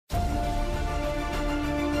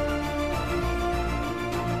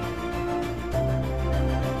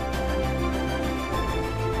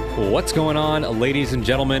What's going on, ladies and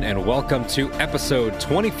gentlemen, and welcome to episode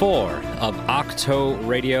 24 of Octo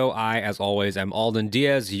Radio. I, as always, am Alden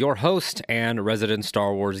Diaz, your host and resident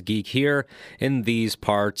Star Wars geek here in these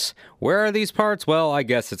parts. Where are these parts? Well, I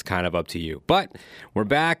guess it's kind of up to you. But we're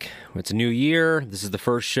back. It's a new year. This is the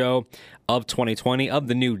first show of 2020, of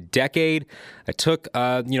the new decade. I took,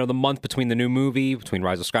 the month between the new movie, between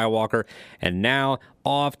Rise of Skywalker, and now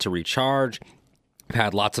off to recharge. I've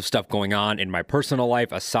had lots of stuff going on in my personal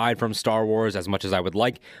life aside from Star Wars, as much as I would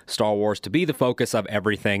like Star Wars to be the focus of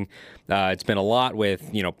everything. It's been a lot with,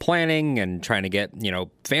 planning and trying to get,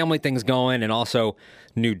 family things going, and also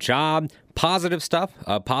new job, positive stuff,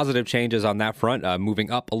 positive changes on that front, moving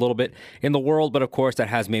up a little bit in the world. But of course, that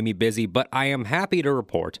has made me busy. But I am happy to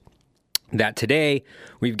report that today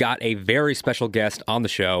we've got a very special guest on the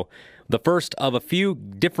show. The first of a few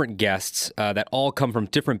different guests that all come from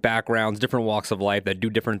different backgrounds, different walks of life, that do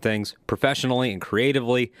different things professionally and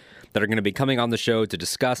creatively, that are going to be coming on the show to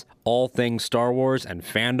discuss all things Star Wars and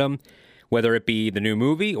fandom, whether it be the new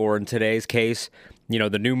movie or, in today's case,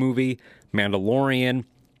 the new movie, Mandalorian,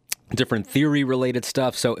 different theory-related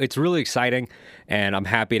stuff. So it's really exciting, and I'm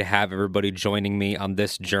happy to have everybody joining me on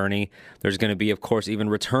this journey. There's going to be, of course, even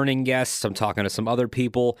returning guests. I'm talking to some other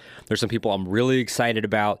people. There's some people I'm really excited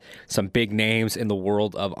about, some big names in the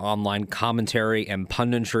world of online commentary and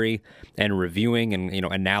punditry and reviewing and,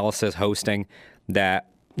 analysis, hosting that,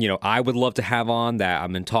 I would love to have on, that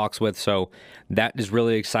I'm in talks with. So that is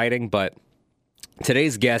really exciting. But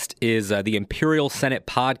today's guest is the Imperial Senate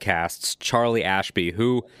Podcast's Charlie Ashby,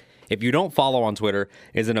 who, if you don't follow on Twitter,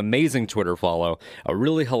 is an amazing Twitter follow, a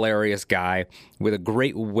really hilarious guy with a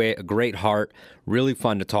great wit, a great heart, really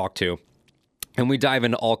fun to talk to. And we dive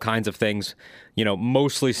into all kinds of things,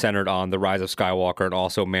 mostly centered on The Rise of Skywalker and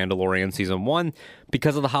also Mandalorian Season 1.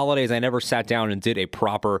 Because of the holidays, I never sat down and did a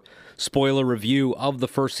proper spoiler review of the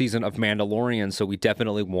first season of Mandalorian, so we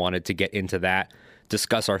definitely wanted to get into that,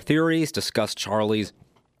 discuss our theories, discuss Charlie's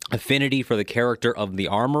affinity for the character of the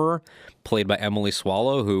Armorer, played by Emily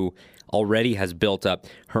Swallow, who already has built up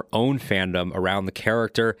her own fandom around the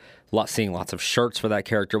character. Seeing lots of shirts for that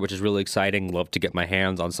character, which is really exciting. Love to get my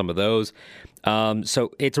hands on some of those.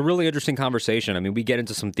 So it's a really interesting conversation. I mean, we get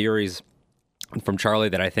into some theories from Charlie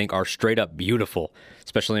that I think are straight up beautiful,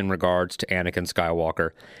 especially in regards to Anakin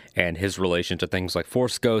Skywalker and his relation to things like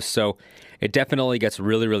Force Ghosts. So it definitely gets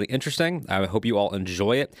really, really interesting. I hope you all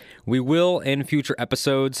enjoy it. We will, in future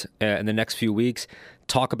episodes, in the next few weeks,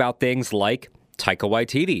 talk about things like Taika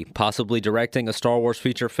Waititi possibly directing a Star Wars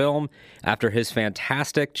feature film after his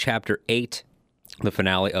fantastic Chapter 8, the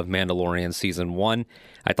finale of Mandalorian Season 1.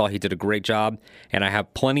 I thought he did a great job, and I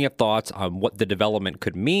have plenty of thoughts on what the development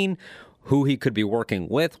could mean, who he could be working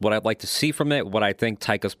with, what I'd like to see from it, what I think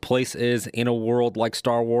Taika's place is in a world like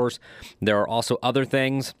Star Wars. There are also other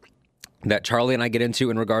things that Charlie and I get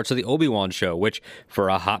into in regards to the Obi-Wan show, which for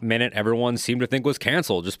a hot minute everyone seemed to think was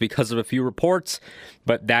canceled just because of a few reports.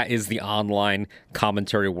 But that is the online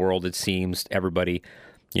commentary world. It seems everybody,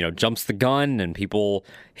 jumps the gun, and people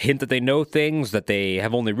hint that they know things that they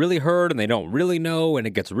have only really heard and they don't really know, and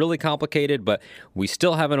it gets really complicated. But we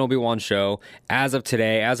still have an Obi-Wan show. As of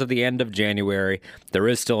today, as of the end of January, there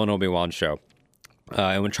is still an Obi-Wan show.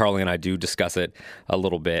 And when Charlie and I do discuss it a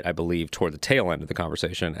little bit, I believe, toward the tail end of the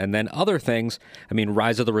conversation. And then other things,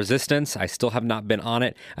 Rise of the Resistance, I still have not been on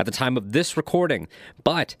it at the time of this recording.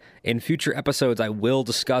 But in future episodes, I will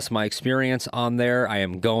discuss my experience on there. I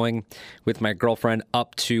am going with my girlfriend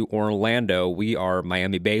up to Orlando. We are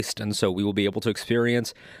Miami-based, and so we will be able to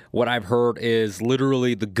experience what I've heard is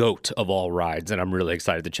literally the GOAT of all rides, and I'm really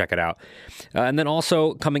excited to check it out. And then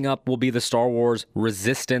also coming up will be the Star Wars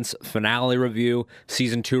Resistance finale review,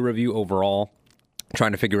 Season 2 review overall.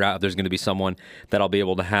 Trying to figure out if there's going to be someone that I'll be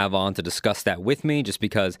able to have on to discuss that with me, just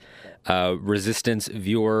because Resistance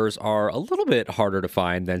viewers are a little bit harder to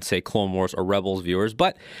find than, say, Clone Wars or Rebels viewers.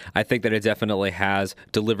 But I think that it definitely has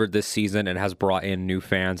delivered this season and has brought in new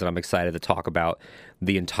fans, and I'm excited to talk about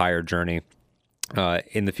the entire journey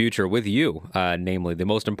in the future with you, namely the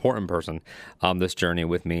most important person on this journey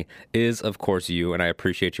with me is, of course, you, and I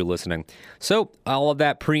appreciate you listening. So all of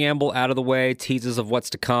that preamble out of the way, teases of what's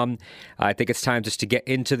to come. I think it's time just to get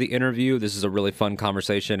into the interview. This is a really fun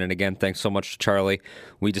conversation, and again, thanks so much to Charlie.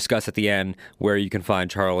 We discuss at the end where you can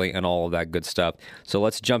find Charlie and all of that good stuff. So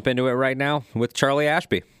let's jump into it right now with Charlie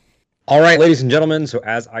Ashby. All right, ladies and gentlemen, so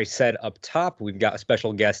as I said up top, we've got a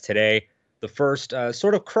special guest today. The first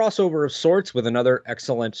sort of crossover of sorts with another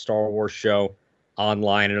excellent Star Wars show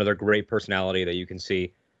online, another great personality that you can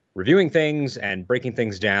see reviewing things and breaking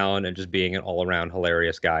things down and just being an all-around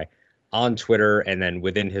hilarious guy on Twitter and then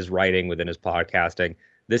within his writing, within his podcasting.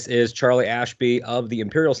 This is Charlie Ashby of the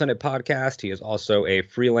Imperial Senate podcast. He is also a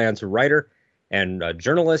freelance writer and a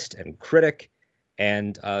journalist and critic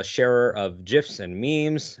and a sharer of GIFs and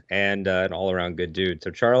memes and an all-around good dude.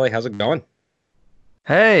 So, Charlie, how's it going?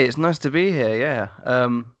 Hey, it's nice to be here.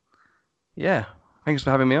 Yeah. Thanks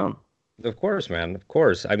for having me on. Of course, man. Of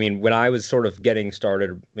course. I mean, when I was sort of getting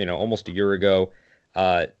started, almost a year ago,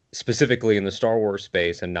 specifically in the Star Wars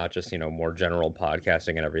space and not just, more general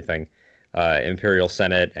podcasting and everything, Imperial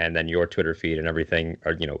Senate and then your Twitter feed and everything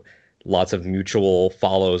are, lots of mutual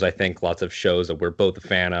follows, I think, lots of shows that we're both a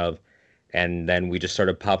fan of. And then we just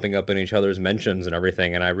started popping up in each other's mentions and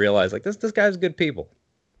everything. And I realized, like, this guy's good people.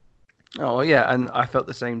 Oh, yeah. And I felt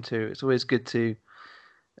the same too. It's always good to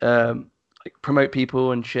promote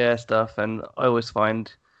people and share stuff. And I always find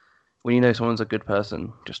when you know someone's a good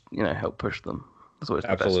person, just, help push them. That's always the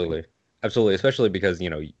best thing. Absolutely. Especially because,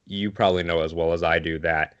 you probably know as well as I do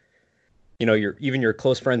that, your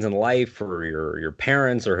close friends in life or your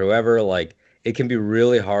parents or whoever, like, it can be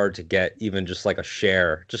really hard to get even just like a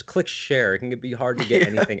share. Just click share. It can be hard to get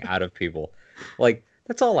anything out of people. Like,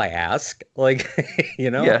 that's all I ask. Like,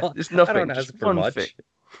 Yeah, it's nothing. I don't ask for much. Thing.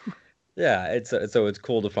 Yeah, so it's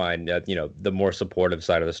cool to find the more supportive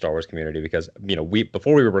side of the Star Wars community because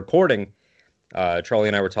before we were recording, Charlie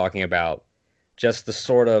and I were talking about just the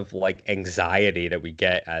sort of like anxiety that we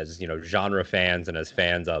get as genre fans and as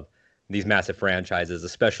fans of these massive franchises,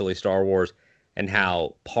 especially Star Wars, and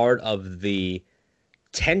how part of the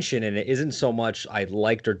tension in it isn't so much I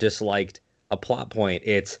liked or disliked a plot point.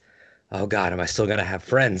 It's, oh God, am I still gonna have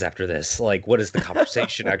friends after this? Like, what is the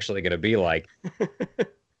conversation actually gonna be like?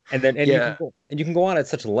 And then you can go on at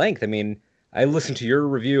such length. I mean, I listened to your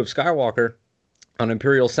review of Skywalker on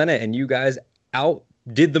Imperial Senate, and you guys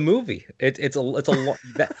outdid the movie. It's a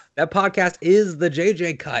that podcast is the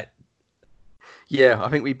JJ cut. Yeah, I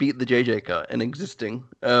think we beat the JJ cut in existing.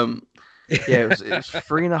 Yeah, it was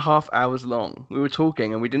 3.5 hours long. We were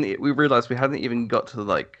talking, and we realized we hadn't even got to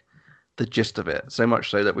like the gist of it. So much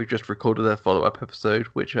so that we just recorded a follow-up episode,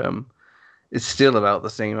 which is still about the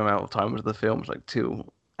same amount of time as the film. It's like 2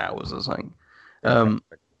 hours or something. And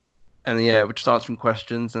yeah, we just answering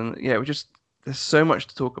questions, and yeah, there's so much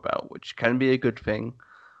to talk about, which can be a good thing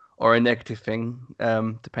or a negative thing,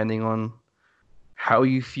 depending on how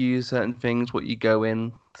you view certain things, what you go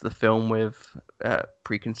in to the film with,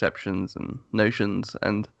 preconceptions and notions.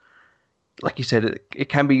 And like you said, it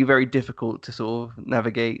can be very difficult to sort of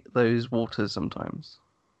navigate those waters sometimes.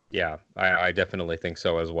 Yeah, I definitely think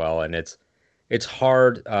so as well. And it's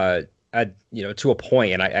hard, to a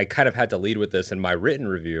point. And I kind of had to lead with this in my written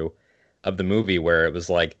review of the movie where it was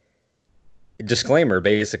like, disclaimer,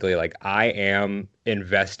 basically, like, I am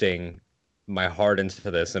investing my heart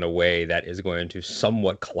into this in a way that is going to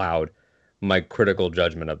somewhat cloud my critical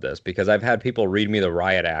judgment of this, because I've had people read me the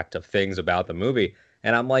riot act of things about the movie,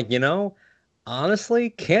 and I'm like, honestly,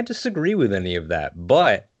 can't disagree with any of that.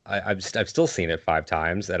 But I've still seen it 5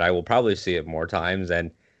 times, and I will probably see it more times.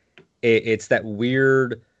 And it's that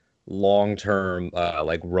weird long-term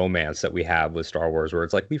like romance that we have with Star Wars, where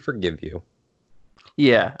it's like, we forgive you.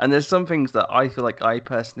 Yeah, and there's some things that I feel like I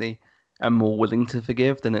personally am more willing to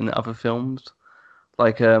forgive than in other films.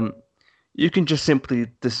 Like, you can just simply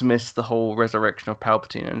dismiss the whole resurrection of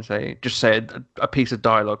Palpatine and say a piece of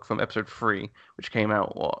dialogue from Episode 3, which came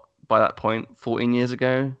out, by that point, 14 years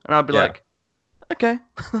ago. And I'd be like, okay,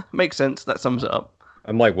 makes sense. That sums it up.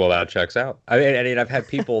 I'm like, well, that checks out. I mean, I've had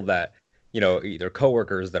people that, either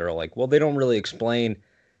coworkers that are like, well, they don't really explain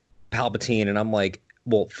Palpatine. And I'm like,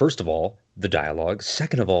 well, first of all, the dialogue.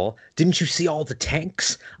 Second of all, didn't you see all the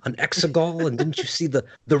tanks on Exegol, and didn't you see the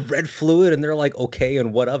red fluid? And they're like, okay,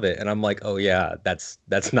 and what of it? And I'm like, oh yeah, that's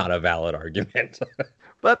not a valid argument.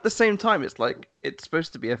 But at the same time, it's like, it's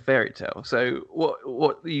supposed to be a fairy tale. So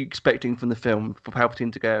what are you expecting from the film for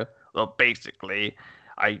Palpatine to go, well, basically,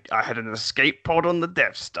 I had an escape pod on the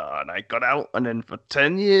Death Star, and I got out, and then for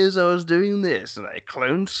 10 years I was doing this, and I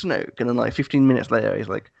cloned Snoke, and then like 15 minutes later, he's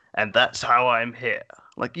like, and that's how I'm here.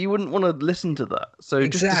 Like, you wouldn't want to listen to that. So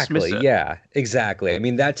exactly, just dismiss it. Yeah, exactly. I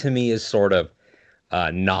mean, that to me is sort of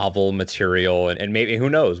novel material, and maybe, who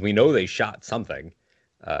knows? We know they shot something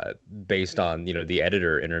based on the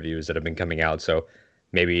editor interviews that have been coming out. So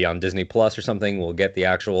maybe on Disney Plus or something, we'll get the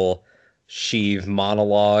actual Sheev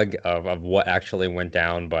monologue of what actually went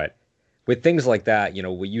down. But with things like that,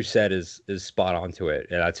 what you said is spot on to it,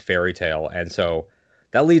 and that's fairy tale. And so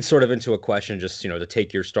that leads sort of into a question, just to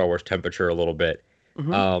take your Star Wars temperature a little bit.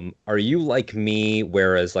 Mm-hmm. Are you like me,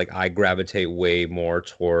 whereas like I gravitate way more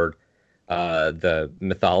toward the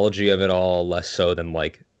mythology of it all, less so than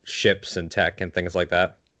like ships and tech and things like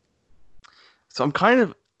that? So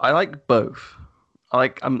I like both.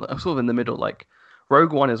 I'm sort of in the middle. Like,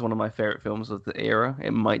 Rogue One is one of my favorite films of the era.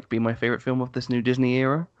 It might be my favorite film of this new Disney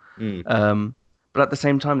era. Mm. But at the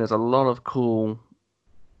same time, there's a lot of cool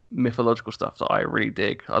mythological stuff that I really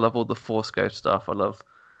dig. I love all the Force Ghost stuff. I love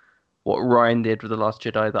what Ryan did with The Last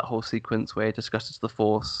Jedi, that whole sequence where he discusses the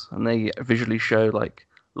Force and they visually show like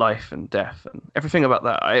life and death and everything about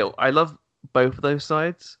that. I love both of those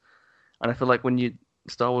sides, and I feel like when you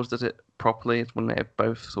Star Wars does it properly, it's when they're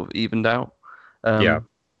both sort of evened out. Yeah.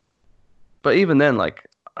 But even then, like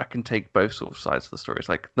I can take both sort of sides of the stories.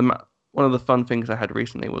 Like one of the fun things I had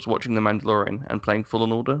recently was watching The Mandalorian and playing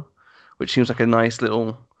Fallen Order, which seems like a nice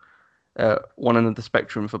little one end of the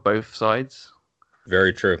spectrum for both sides.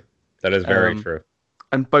 Very true. That is very true.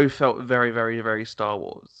 And both felt very, very, very Star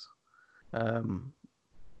Wars,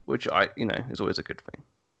 which is always a good thing.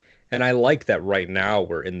 And I like that right now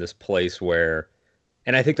we're in this place where,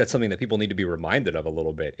 and I think that's something that people need to be reminded of a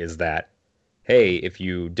little bit, is that, hey, if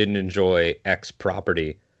you didn't enjoy X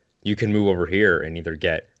property, you can move over here and either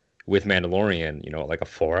get, with Mandalorian, like a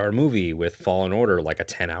 4-hour movie, with Fallen Order, like a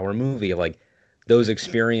 10-hour movie, like those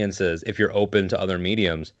experiences, if you're open to other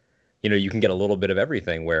mediums, you can get a little bit of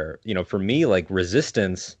everything where, for me, like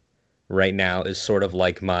Resistance right now is sort of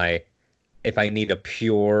like if I need a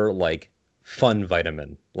pure, like, fun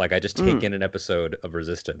vitamin, like I just take in an episode of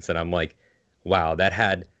Resistance and I'm like, wow, that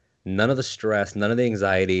had none of the stress, none of the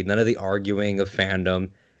anxiety, none of the arguing of fandom.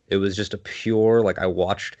 It was just a pure, like I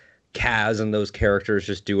watched Kaz and those characters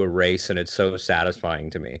just do a race and it's so satisfying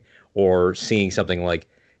to me. Or seeing something like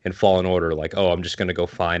in Fallen Order, like, oh, I'm just going to go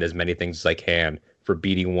find as many things as I can for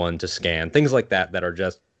BD1 to scan. Things like that are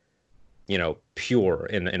just, pure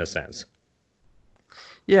in a sense.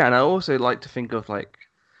 Yeah, and I also like to think of like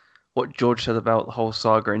what George said about the whole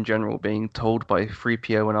saga in general being told by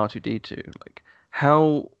 3PO and R2D2. Like,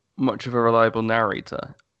 how much of a reliable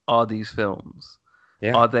narrator are these films?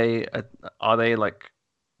 Yeah. Are they like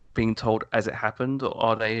being told as it happened, or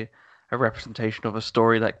are they a representation of a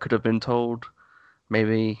story that could have been told?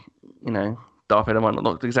 Maybe, Darth Vader might not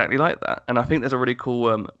look exactly like that. And I think there's a really cool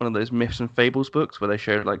one of those Myths and Fables books where they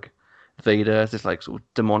show like Vader as this like sort of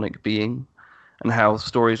demonic being, and how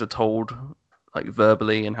stories are told like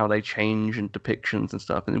verbally and how they change in depictions and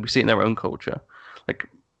stuff. And we see it in their own culture. Like,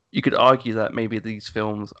 you could argue that maybe these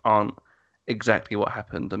films aren't exactly what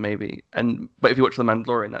happened, but if you watch The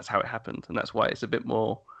Mandalorian, that's how it happened, and that's why it's a bit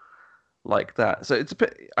more like that. So it's a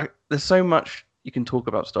bit. There's so much you can talk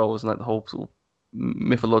about Star Wars and like the whole sort of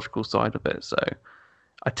mythological side of it. So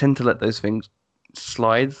I tend to let those things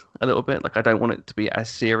slide a little bit. Like, I don't want it to be as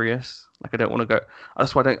serious. Like, I don't want to go.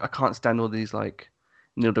 That's why I can't stand all these like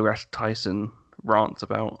Neil deGrasse Tyson rants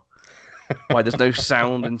about why there's no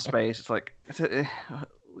sound in space. It's like, it's a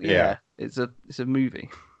movie.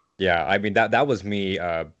 Yeah, I mean that was me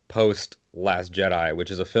post Last Jedi,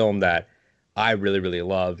 which is a film that I really, really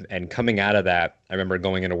love. And coming out of that, I remember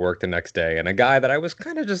going into work the next day, and a guy that I was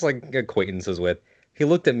kind of just like acquaintances with, he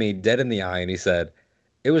looked at me dead in the eye and he said,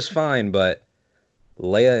 "It was fine, but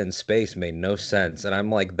Leia in space made no sense." And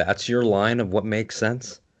I'm like, "That's your line of what makes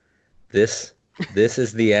sense? This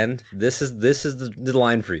is the end. This is the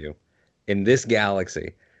line for you in this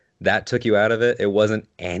galaxy. That took you out of it. It wasn't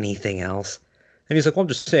anything else." And he's like, "Well, I'm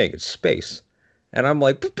just saying it's space." And I'm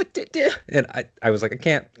like, and I was like, I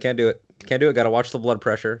can't do it. Can't do it. Got to watch the blood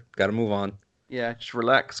pressure. Got to move on. Yeah, just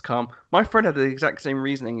relax, calm. My friend had the exact same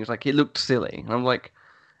reasoning. He was like, it looked silly. And I'm like,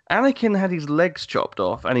 Anakin had his legs chopped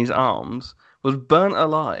off and his arms, was burnt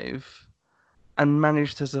alive, and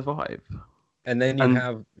managed to survive. And then you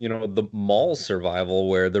have, the Maul survival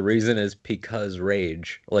where the reason is because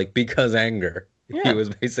rage, like because anger. Yeah. He was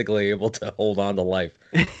basically able to hold on to life.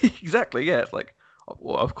 Exactly, yeah. It's like,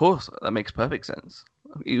 well, of course, that makes perfect sense.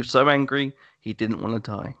 He was so angry, he didn't want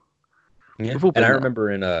to die. Yeah. And I remember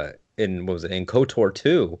in what was it, in KOTOR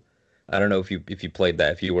 2, I don't know if you played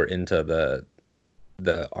that, if you were into the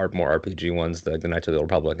more RPG ones, the Knights of the Old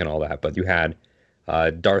Republic and all that, but you had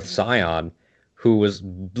Darth Sion, who was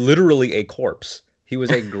literally a corpse. He was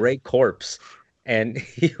a great corpse, and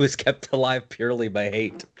he was kept alive purely by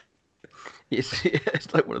hate.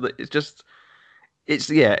 It's like one of the.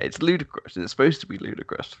 It's ludicrous. It's supposed to be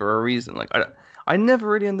ludicrous for a reason. Like, I never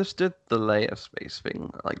really understood the Leia space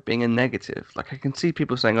thing, like being a negative. Like, I can see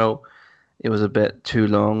people saying, "Oh, it was a bit too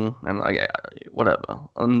long," and like whatever.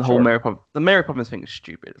 And the whole Mary Poppins thing is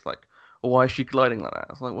stupid. It's like, well, why is she gliding like that?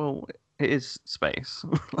 It's like, well, it is space.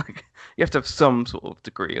 Like, you have to have some sort of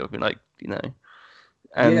degree of And,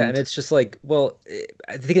 and it's just like, well,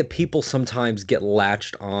 I think that people sometimes get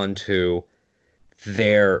latched onto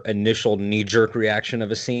their initial knee-jerk reaction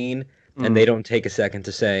of a scene, and they don't take a second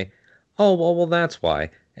to say, oh, well, that's why.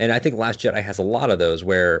 And I think Last Jedi has a lot of those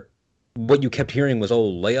where what you kept hearing was,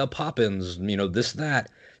 oh, Leia Poppins, this, that.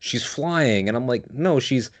 She's flying. And I'm like, no,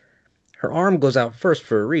 her arm goes out first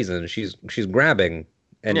for a reason. She's grabbing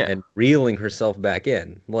and, Yeah, and reeling herself back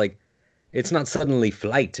in. Like, it's not suddenly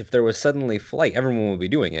flight. If there was suddenly flight, everyone would be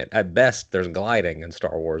doing it. At best, there's gliding in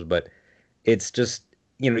Star Wars, but it's just,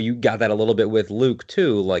 you got that a little bit with Luke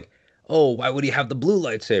too. Like, oh, why would he have the blue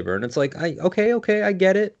lightsaber? And it's like, okay, I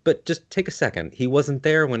get it, but just take a second. He wasn't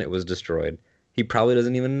there when it was destroyed. He probably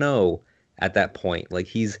doesn't even know at that point. Like,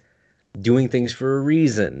 he's doing things for a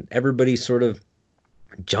reason. Everybody sort of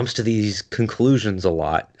jumps to these conclusions a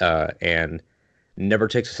lot, and never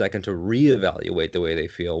takes a second to reevaluate the way they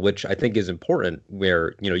feel, which I think is important.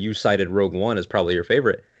 Where, you cited Rogue One as probably your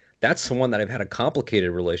favorite. That's the one that I've had a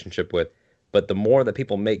complicated relationship with. But the more that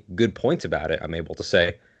people make good points about it, I'm able to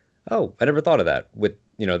say, oh, I never thought of that with,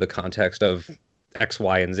 the context of X,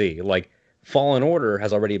 Y, and Z. Like, Fallen Order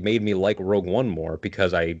has already made me like Rogue One more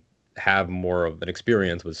because I have more of an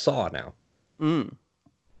experience with Saw now. mm.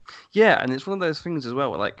 Yeah, and it's one of those things as well.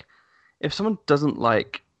 Where, like, if someone doesn't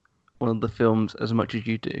like one of the films as much as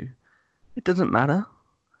you do, it doesn't matter.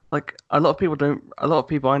 Like a lot of people don't. A lot of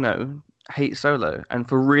people I know hate Solo, and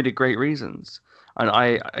for really great reasons. And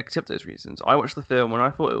I accept those reasons. I watched the film and I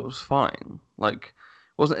thought it was fine. Like, it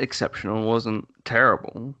wasn't exceptional, wasn't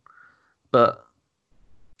terrible, but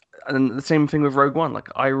and the same thing with Rogue One. Like,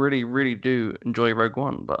 I really, really do enjoy Rogue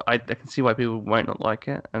One, but I can see why people might not like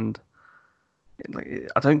it, and like,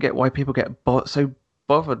 I don't get why people get so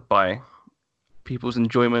bothered by people's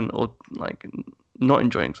enjoyment or like not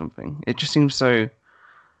enjoying something. It just seems so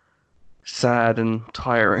sad and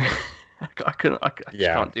tiring. I just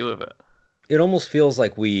Yeah. can't deal with it. It almost feels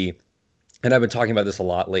like and I've been talking about this a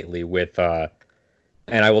lot lately with,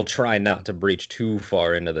 and I will try not to breach too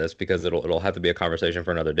far into this because it'll have to be a conversation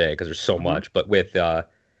for another day because there's so Hmm. much. But with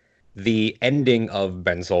the ending of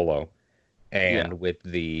Ben Solo Yeah, and with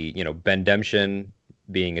the, Bendemption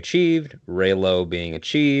being achieved, Reylo being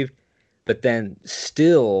achieved, but then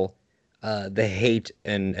still the hate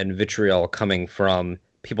and vitriol coming from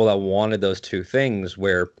people that wanted those two things,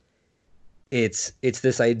 where it's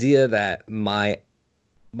this idea that my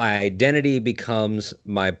identity becomes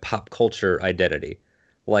my pop culture identity.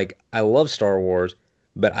 Like, I love Star Wars,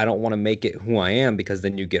 but I don't want to make it who I am because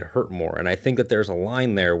then you get hurt more. And I think that there's a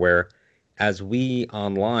line there where, as we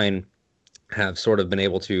online have sort of been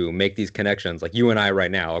able to make these connections, like you and I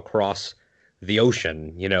right now across the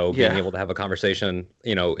ocean, being yeah. able to have a conversation,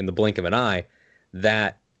 in the blink of an eye,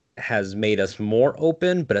 that has made us more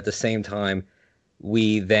open, but at the same time,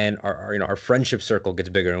 we then our friendship circle gets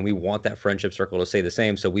bigger and we want that friendship circle to stay the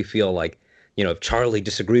same. So we feel like, if Charlie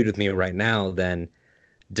disagreed with me right now, then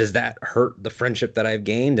does that hurt the friendship that I've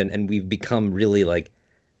gained? And we've become really like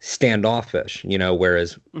standoffish,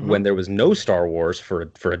 whereas Hmm. when there was no Star Wars for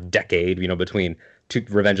a decade, between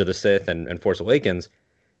Revenge of the Sith and Force Awakens,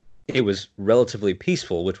 it was relatively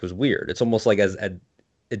peaceful, which was weird. It's almost like as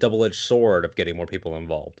a double-edged sword of getting more people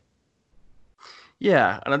involved.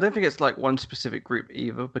 Yeah, and I don't think it's like one specific group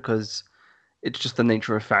either because it's just the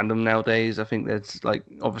nature of fandom nowadays. I think there's like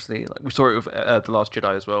obviously like we saw it with the Last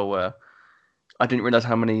Jedi as well, where I didn't realize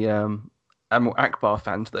how many Admiral Akbar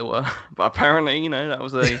fans there were, but apparently that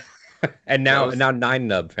was a And that now was now Nine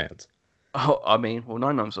Nub fans. oh I mean well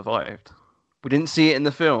Nine Nine survived. We didn't see it in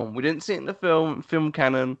the film. We didn't see it in the film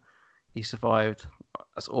canon. He survived.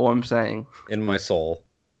 That's all I'm saying. In my soul.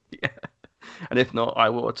 Yeah, and if not, I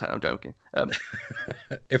will attack. I'm joking.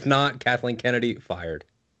 If not, Kathleen Kennedy fired.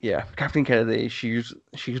 Yeah, Kathleen Kennedy. She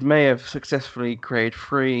may have successfully created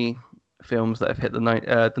three films that have hit the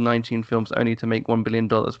 19 films only to make $1 billion,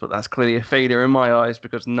 but that's clearly a failure in my eyes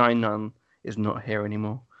because Nine None is not here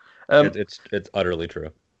anymore. Um, It's utterly true.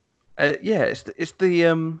 yeah, it's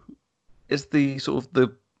the sort of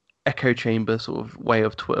the echo chamber sort of way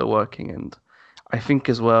of Twitter working, and I think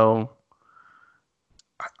as well,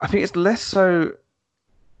 I think it's less so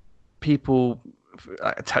people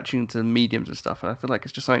attaching to mediums and stuff, and I feel like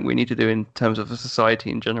it's just something we need to do in terms of the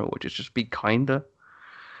society in general, which is just be kinder.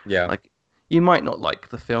 Yeah. Like, you might not like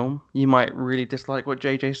the film, you might really dislike what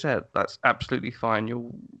JJ said. That's absolutely fine. You're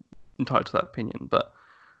entitled to that opinion, but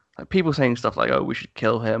like people saying stuff like, "Oh, we should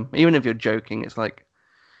kill him," even if you're joking, it's like,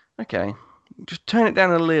 okay, just turn it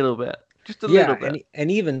down a little bit, just a little Yeah, bit.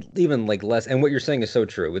 and even like less, and what you're saying is so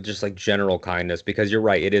true with just like general kindness, because you're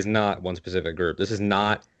right, it is not one specific group. This is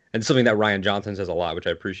not, and something that Ryan Johnson says a lot, which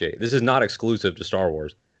I appreciate. This is not exclusive to Star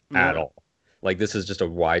Wars at No. all. Like, this is just a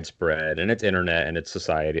widespread, and it's internet and it's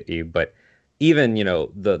society, but even,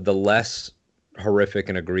 the less horrific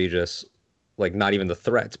and egregious, like not even the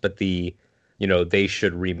threats, but the, they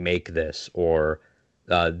should remake this, or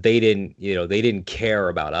they didn't care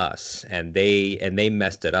about us, and they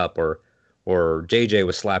messed it up, or JJ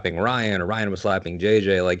was slapping Ryan, or Ryan was slapping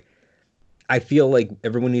JJ. Like, I feel like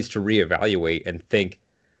everyone needs to reevaluate and think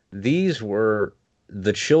these were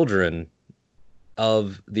the children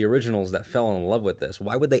of the originals that fell in love with this.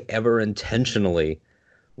 Why would they ever intentionally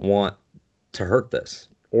want to hurt this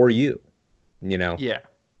or you? You know? Yeah.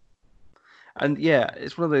 And yeah,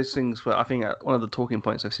 it's one of those things where I think one of the talking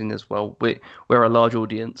points I've seen as well, we're a large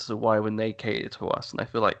audience, so why wouldn't they cater to us? And I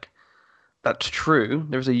feel like that's true.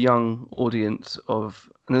 There's a young audience and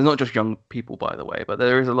there's not just young people, by the way, but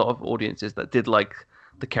there is a lot of audiences that did like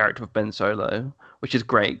the character of Ben Solo, which is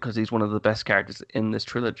great because he's one of the best characters in this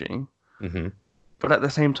trilogy. Mm-hmm. But at the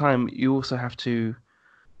same time, you also have to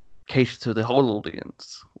cater to the whole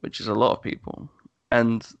audience, which is a lot of people.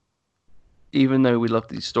 And even though we love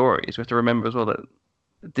these stories, we have to remember as well that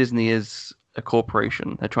Disney is a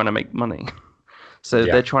corporation. They're trying to make money. So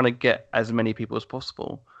they're trying to get as many people as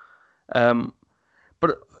possible. But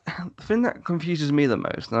the thing that confuses me the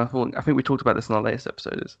most, and I think we talked about this in our latest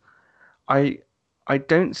episode, is I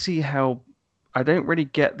don't really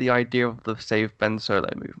get the idea of the Save Ben Solo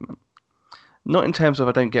movement. Not in terms of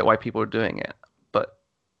I don't get why people are doing it, but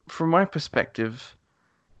from my perspective,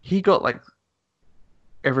 he got like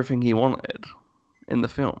everything he wanted in the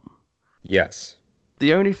film. Yes.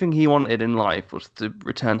 The only thing he wanted in life was to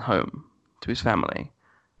return home to his family,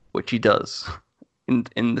 which he does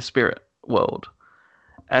in the spirit world.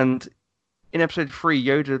 And in episode 3,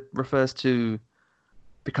 Yoda refers to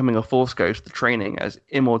becoming a Force ghost, the training, as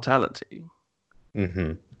immortality.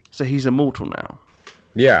 Mm-hmm. So he's immortal now.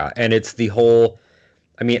 Yeah, and it's the whole.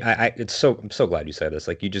 I mean, I'm so glad you said this.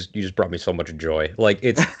 Like, you just brought me so much joy. Like,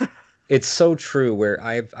 it's so true. Where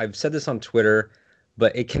I've said this on Twitter,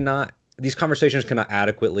 but these conversations cannot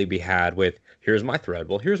adequately be had with, here's my thread.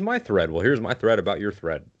 Well, here's my thread. Well, here's my thread about your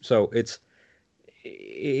thread. So it's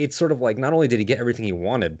sort of like, not only did he get everything he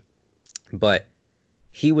wanted, but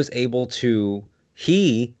he was able to,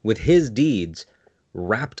 with his deeds,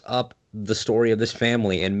 wrapped up the story of this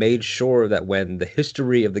family and made sure that when the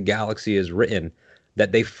history of the galaxy is written,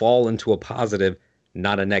 that they fall into a positive,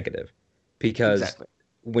 not a negative. Because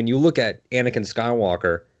when you look at Anakin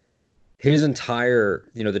Skywalker, his entire,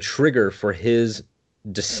 the trigger for his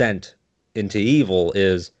descent into evil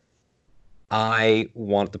is, I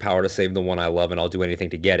want the power to save the one I love, and I'll do anything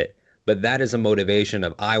to get it. But that is a motivation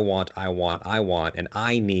of I want, and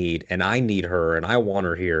I need her, and I want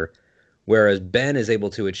her here. Whereas Ben is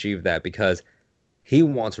able to achieve that because he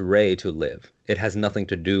wants Rey to live. It has nothing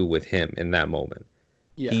to do with him in that moment.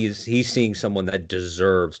 Yeah. He's seeing someone that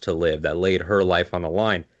deserves to live, that laid her life on the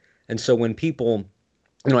line. And so when people,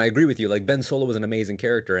 I agree with you, like Ben Solo was an amazing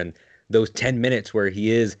character, and those 10 minutes where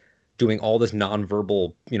he is doing all this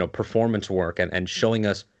nonverbal, performance work and showing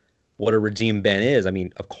us what a redeemed Ben is. I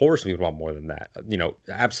mean, of course we would want more than that.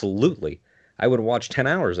 Absolutely. I would watch 10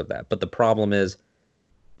 hours of that. But the problem is,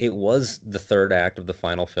 it was the third act of the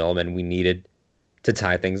final film, and we needed to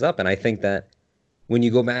tie things up. And I think that when you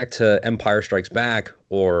go back to Empire Strikes Back,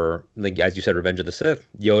 or, like, as you said, Revenge of the Sith,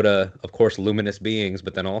 Yoda, of course, luminous beings,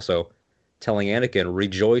 but then also telling Anakin,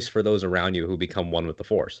 rejoice for those around you who become one with the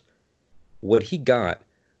Force. What he got,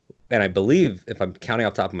 and I believe, if I'm counting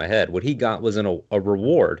off the top of my head, what he got was a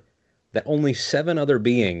reward that only 7 other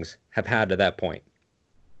beings have had to that point.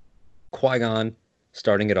 Qui-Gon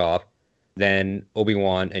starting it off, then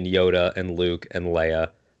Obi-Wan and Yoda and Luke and Leia.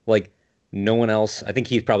 Like, no one else. I think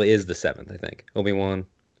he probably is the 7th, I think. Obi-Wan.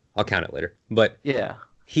 I'll count it later. But yeah.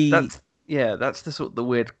 That's the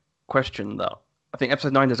weird question, though. I think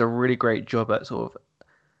episode 9 does a really great job at sort of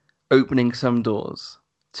opening some doors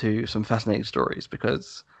to some fascinating stories,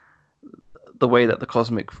 because the way that the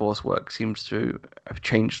cosmic force works seems to have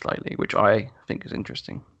changed slightly, which I think is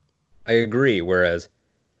interesting. I agree. Whereas,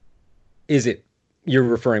 you're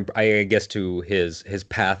referring, I guess, to his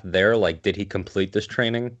path there? Like, did he complete this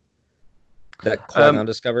training that Qui-Gon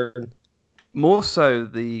discovered? More so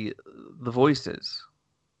the voices.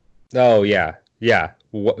 Oh, yeah. Yeah.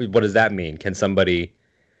 What does that mean?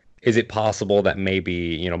 Is it possible that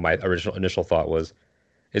maybe, my initial thought was,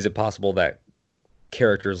 is it possible that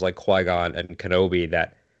characters like Qui-Gon and Kenobi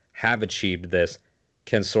that have achieved this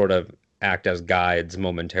can sort of act as guides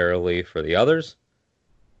momentarily for the others?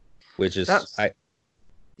 Which is...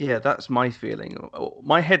 Yeah, that's my feeling.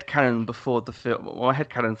 My headcanon before the film, my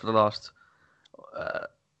headcanon for the last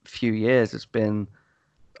few years has been,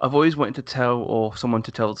 I've always wanted to tell, or someone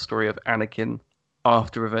to tell the story of Anakin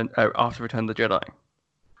after Return of the Jedi.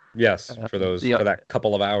 Yes, for that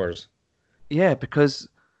couple of hours. Yeah, because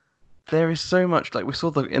there is so much, like we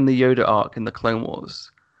saw in the Yoda arc in the Clone Wars,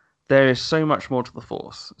 there is so much more to the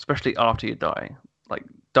Force, especially after you die. Like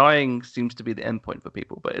dying seems to be the end point for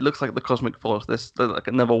people, but it looks like the cosmic Force. There's like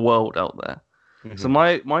another world out there. So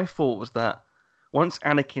Hmm. my thought was that once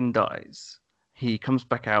Anakin dies, he comes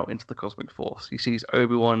back out into the cosmic Force. He sees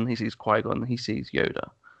Obi-Wan, he sees Qui-Gon, he sees Yoda.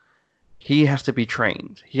 He has to be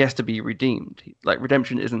trained. He has to be redeemed. Like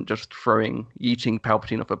redemption isn't just throwing yeeting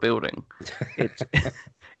Palpatine off a building. It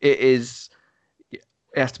it is it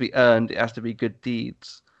has to be earned. It has to be good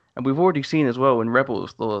deeds. And we've already seen as well in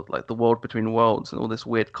Rebels the world between worlds and all this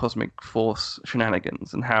weird cosmic force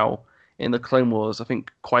shenanigans and how in the Clone Wars I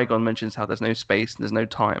think Qui-Gon mentions how there's no space and there's no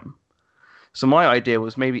time. So my idea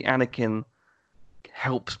was maybe Anakin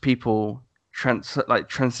helps people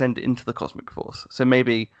transcend into the cosmic force. So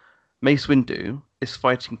maybe Mace Windu is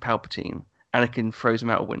fighting Palpatine. Anakin throws him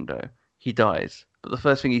out a window. He dies. But the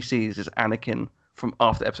first thing he sees is Anakin from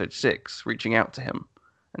after Episode 6 reaching out to him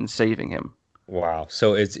and saving him. Wow.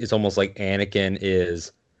 So it's almost like Anakin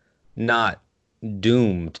is not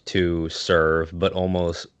doomed to serve, but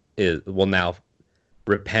almost will now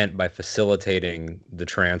repent by facilitating the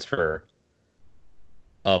transfer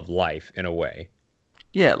of life in a way.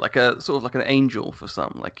 Yeah, like a sort of like an angel for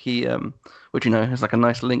some. Like he, which has like a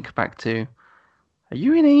nice link back to. Are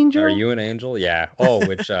you an Are angel? you an angel? Yeah. Oh,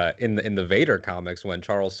 which in the Vader comics, when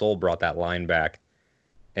Charles Soule brought that line back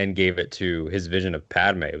and gave it to his vision of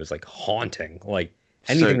Padme, it was like haunting. Like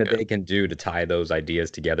So anything that good. they can do to tie those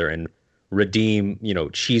ideas together and redeem,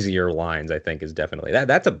 cheesier lines, I think is definitely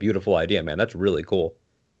that's a beautiful idea, man. That's really cool.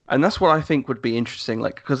 And that's what I think would be interesting.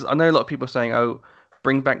 Like, because I know a lot of people are saying, "Oh,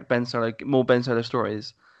 bring back Ben Solo, get more Ben Solo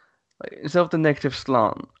stories." Like, instead of the negative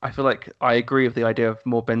slant, I feel like I agree with the idea of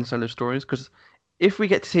more Ben Solo stories. Because if we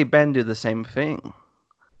get to see Ben do the same thing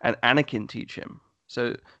and Anakin teach him,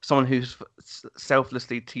 so someone who's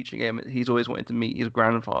selflessly teaching him, he's always wanted to meet his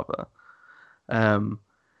grandfather, um,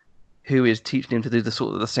 who is teaching him to do the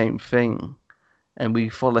sort of the same thing. And we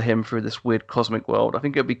follow him through this weird cosmic world. I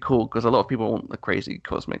think it'd be cool because a lot of people want the crazy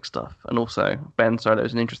cosmic stuff, and also Ben Solo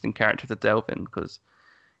is an interesting character to delve in because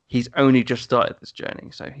he's only just started this journey,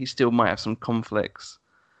 so he still might have some conflicts.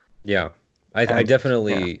 Yeah. I And yeah,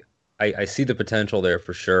 definitely I see the potential there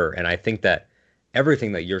for sure. And I think that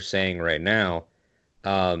everything that you're saying right now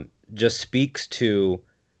just speaks to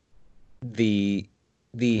the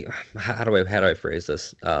the how do I phrase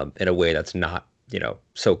this in a way that's not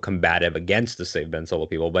so combative against the Save Ben Solo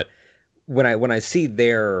people, but when I see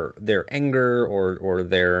their anger or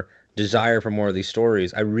their desire for more of these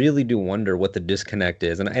stories, I really do wonder what the disconnect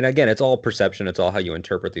is. And again, it's all perception, it's all how you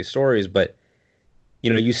interpret these stories, but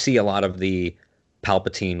you see a lot of the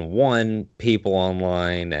Palpatine one people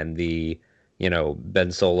online and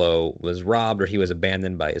Ben Solo was robbed or he was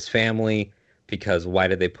abandoned by his family because why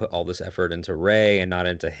did they put all this effort into Rey and not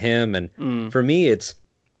into him? And mm, for me, it's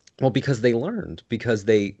well because they learned because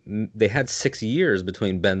they had 6 years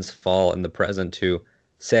between Ben's fall and the present to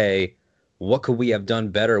say what could we have done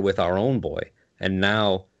better with our own boy? And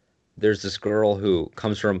now there's this girl who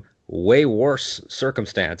comes from way worse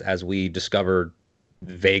circumstance as we discovered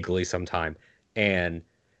vaguely sometime, and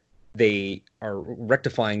they are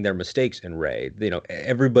rectifying their mistakes in Rey.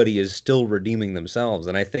 Everybody is still redeeming themselves,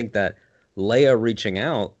 and I think that Leia reaching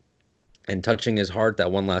out and touching his heart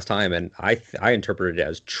that one last time, and I interpreted it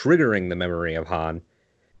as triggering the memory of Han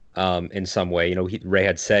in some way. Rey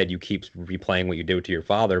had said you keep replaying what you did to your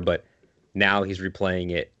father, but now he's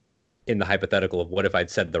replaying it in the hypothetical of what if I'd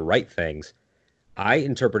said the right things. I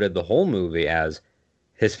interpreted the whole movie as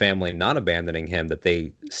his family not abandoning him, that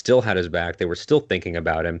they still had his back, they were still thinking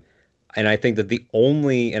about him. And I think that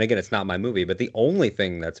and again, it's not my movie, but the only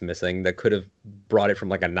thing that's missing that could have brought it from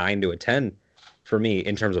like a 9 to a 10 for me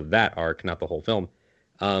in terms of that arc, not the whole film,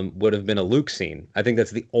 would have been a Luke scene. I think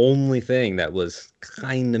that's the only thing that was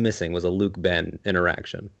kind of missing was a Luke Ben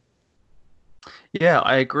interaction. yeah,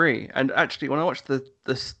 I agree. And actually, when I watched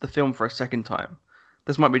the film for a second time,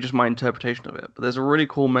 this might be just my interpretation of it, but there's a really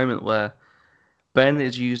cool moment where Ben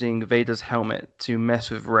is using Vader's helmet to mess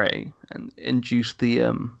with Rey and induce the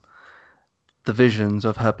visions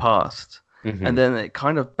of her past. And Hmm. then it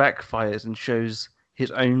kind of backfires and shows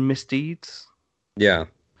his own misdeeds, Yeah.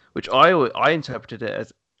 which I interpreted it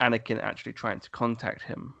as Anakin actually trying to contact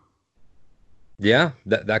him. Yeah,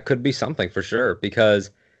 that could be something for sure because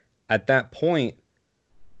at that point,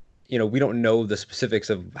 we don't know the specifics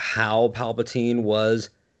of how Palpatine was,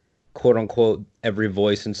 quote unquote, every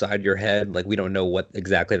voice inside your head. Like we don't know what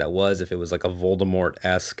exactly that was, if it was like a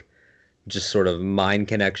Voldemort-esque just sort of mind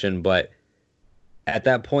connection, but at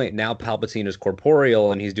that point now Palpatine is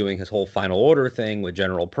corporeal and he's doing his whole final order thing with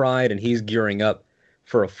General Pride and he's gearing up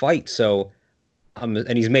for a fight. So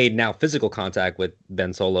and he's made now physical contact with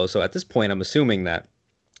Ben Solo. So at this point, I'm assuming that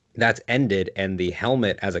that's ended, and the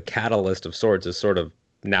helmet as a catalyst of sorts is sort of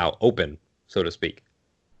now open, so to speak.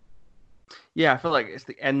 Yeah, I feel like it's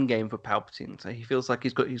the end game for Palpatine. So he feels like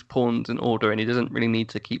he's got his pawns in order, and he doesn't really need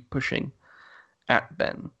to keep pushing at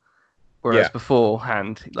Ben. Whereas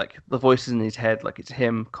beforehand, like the voices in his head, like it's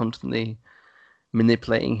him constantly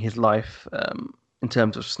manipulating his life in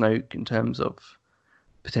terms of Snoke, in terms of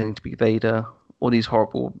pretending to be Vader, all these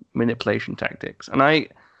horrible manipulation tactics. And I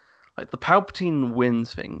like the Palpatine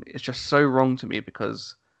wins thing. It's just so wrong to me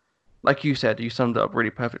because, like you said, you summed it up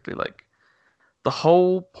really perfectly. Like the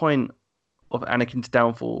whole point of Anakin's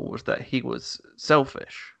downfall was that he was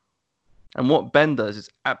selfish, and what Ben does is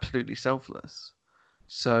absolutely selfless.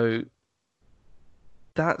 So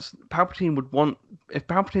that's Palpatine would want. If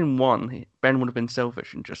Palpatine won, Ben would have been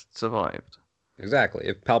selfish and just survived. Exactly.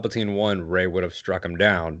 If Palpatine won, Rey would have struck him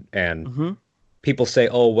down. And Mm-hmm. people say,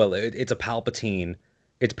 "Oh, well, it's a Palpatine.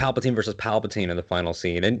 It's Palpatine versus Palpatine in the final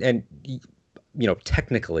scene." And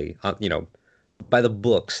technically, by the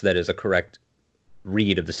books, that is a correct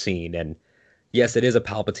read of the scene. And yes, it is a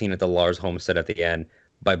Palpatine at the Lars homestead at the end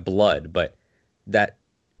by blood, but that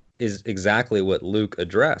is exactly what Luke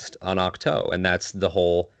addressed on Ahch-To, and that's the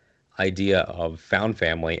whole idea of found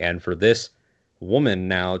family. And for this woman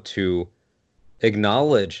now to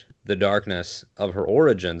acknowledge the darkness of her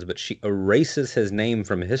origins, but she erases his name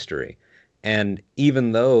from history. And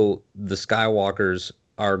even though the Skywalkers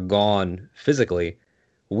are gone physically,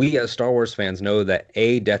 we as Star Wars fans know that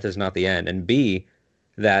A, death is not the end, and B,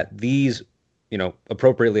 that these,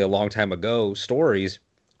 appropriately a long time ago stories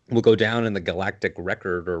will go down in the galactic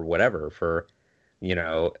record or whatever for,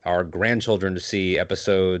 our grandchildren to see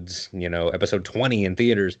episode 20 in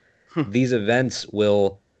theaters. These events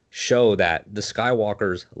will show that the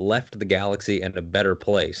Skywalkers left the galaxy in a better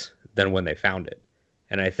place than when they found it.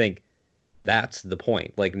 And I think that's the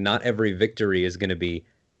point. Like, not every victory is going to be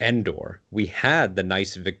Endor. We had the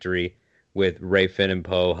nice victory with Rey, Finn, and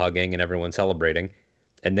Poe hugging and everyone celebrating.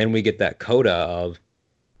 And then we get that coda of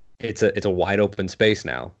it's a wide open space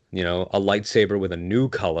now, a lightsaber with a new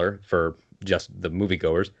color for just the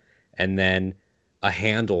moviegoers, and then a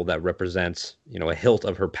handle that represents, a hilt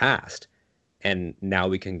of her past. And now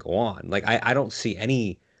we can go on. Like, I don't see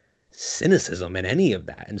any cynicism in any of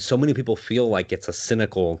that. And so many people feel like it's a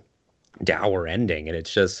cynical, dour ending. And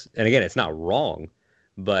it's just, and again, it's not wrong,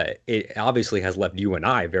 but it obviously has left you and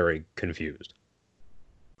I very confused.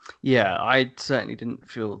 Yeah, I certainly didn't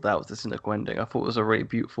feel that was the cynical ending. I thought it was a really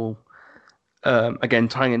beautiful, again,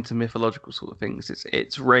 tying into mythological sort of things.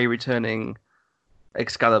 It's Rey returning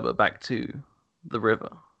Excalibur back to the river.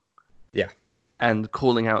 Yeah. And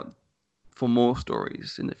calling out for more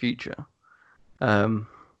stories in the future.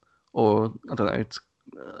 Or, I don't know, it's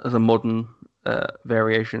as a modern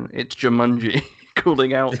variation, it's Jumanji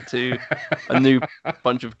calling out to a new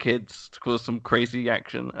bunch of kids to cause some crazy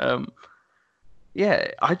action.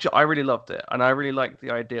 Yeah, I really loved it, and I really liked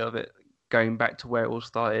the idea of it going back to where it all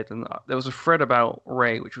started. And there was a thread about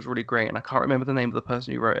Rey, which was really great, and I can't remember the name of the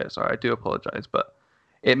person who wrote it, so I do apologize. But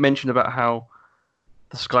it mentioned about how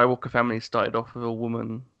the Skywalker family started off with a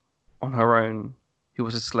woman on her own who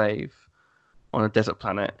was a slave on a desert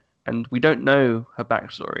planet, and we don't know her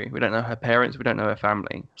backstory. We don't know her parents. We don't know her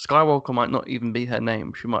family. Skywalker might not even be her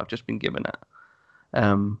name. She might have just been given it.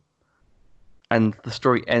 And the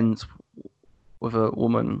story ends with a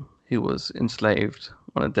woman who was enslaved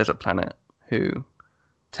on a desert planet who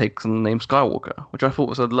takes on the name Skywalker, which I thought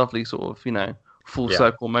was a lovely sort of, full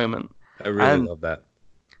circle moment. I really love that.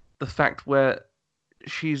 The fact where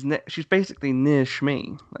she's basically near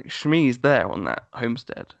Shmi. Like, Shmi's there on that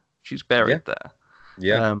homestead. She's buried there.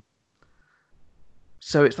 Yeah.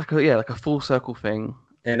 So it's like a full circle thing.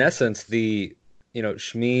 In essence,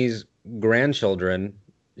 Shmi's grandchildren,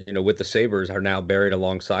 with the sabers are now buried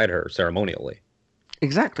alongside her ceremonially.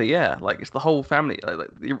 Exactly, yeah. Like, it's the whole family. Like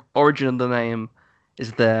the origin of the name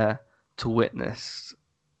is there to witness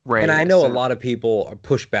Rey. And I know a lot of people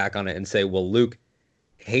push back on it and say, well, Luke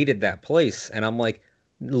hated that place. And I'm like,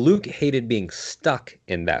 Luke hated being stuck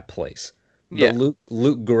in that place. But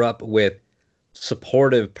Luke grew up with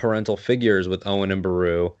supportive parental figures with Owen and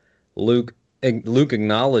Beru. Luke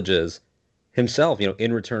acknowledges himself,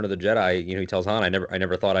 in Return of the Jedi, he tells Han, I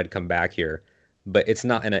never thought I'd come back here. But it's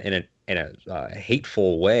not in a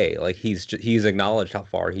hateful way. Like, he's acknowledged how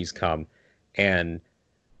far he's come, and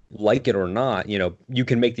like it or not, you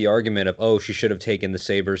can make the argument of, oh, she should have taken the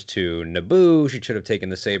sabers to Naboo, she should have taken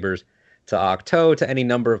the sabers to Ahch-To, to any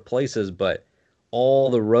number of places, but all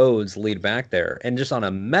the roads lead back there. And just on a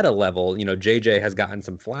meta level, JJ has gotten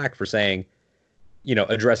some flack for saying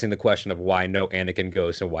addressing the question of why no Anakin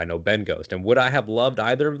Ghost and why no Ben Ghost. And would I have loved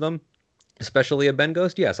either of them, especially a Ben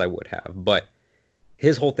Ghost? Yes, I would have. But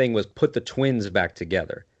his whole thing was put the twins back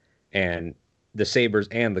together, and the Sabers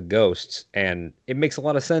and the Ghosts. And it makes a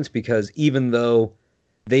lot of sense because even though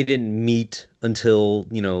they didn't meet until,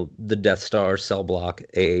 the Death Star cell block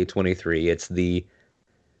AA-23,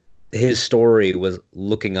 his story was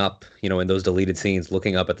looking up, in those deleted scenes,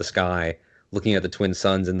 looking up at the sky, looking at the twin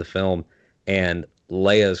suns in the film, and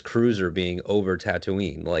Leia's cruiser being over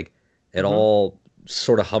Tatooine. Like, it all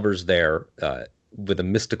sort of hovers there with a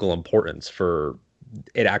mystical importance for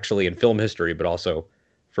it actually in film history, but also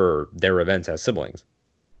for their events as siblings.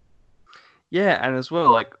 Yeah, and as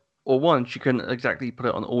well, one, she couldn't exactly put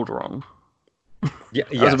it on Alderaan. Yeah,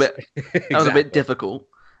 that was a bit difficult.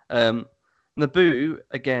 Naboo,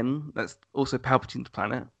 again, that's also Palpatine's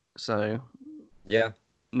planet, so yeah,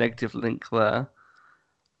 negative link there.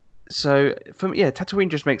 So, Tatooine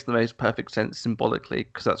just makes the most perfect sense symbolically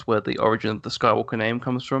because that's where the origin of the Skywalker name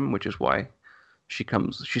comes from, which is why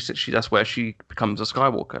that's where she becomes a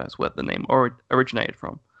Skywalker. That's where the name originated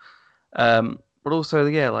from. But also,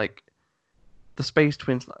 the Space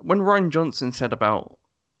Twins. When Rian Johnson said about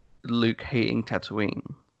Luke hating Tatooine,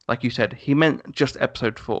 like you said, he meant just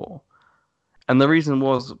Episode 4. And the reason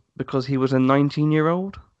was because he was a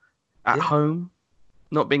 19-year-old at home,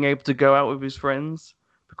 not being able to go out with his friends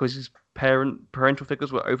because his parental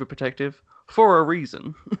figures were overprotective for a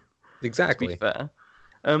reason. Exactly. To be fair.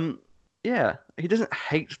 Yeah, he doesn't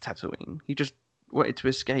hate Tatooine. He just wanted to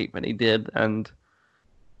escape, and he did, and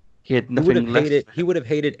he had nothing left. He would have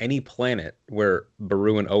hated any planet where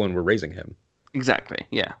Beru and Owen were raising him. Exactly,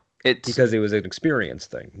 yeah. Because it was an experience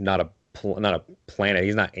thing, not a planet.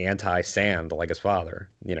 He's not anti-sand like his father,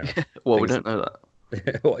 Well, we don't know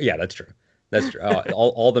that. Well, yeah, that's true. That's true.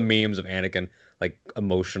 All the memes of Anakin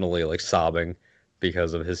emotionally sobbing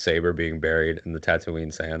because of his saber being buried in the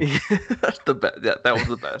Tatooine sand. That's the best. Yeah, that was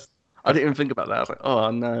the best. I didn't even think about that. I was like, oh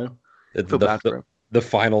no. Feel bad for him. The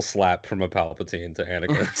final slap from a Palpatine to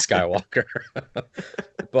Anakin Skywalker.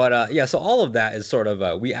 But so all of that is sort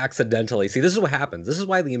of we accidentally see. This is what happens. This is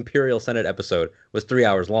why the Imperial Senate episode was 3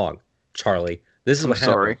 hours long, Charlie. This is what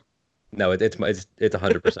happened. Sorry. No, it's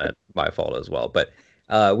 100% my fault as well. But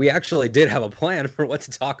we actually did have a plan for what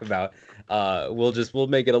to talk about. We'll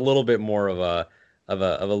make it a little bit more of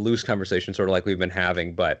a loose conversation, sort of like we've been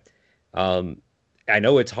having. But I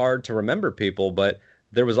know it's hard to remember, people, but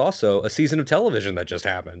there was also a season of television that just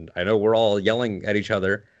happened. I know we're all yelling at each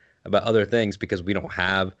other about other things because we don't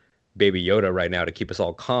have Baby Yoda right now to keep us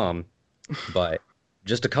all calm. But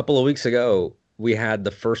just a couple of weeks ago, we had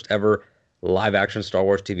the first ever live action Star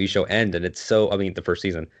Wars TV show end. And the first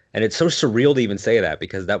season. And it's so surreal to even say that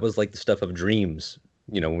because that was like the stuff of dreams,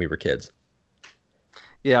 when we were kids.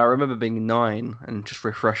 Yeah, I remember being 9 and just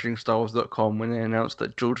refreshing StarWars.com when they announced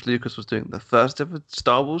that George Lucas was doing the first ever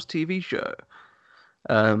Star Wars TV show.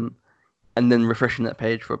 And then refreshing that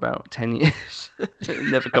page for about 10 years.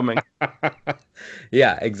 Never coming.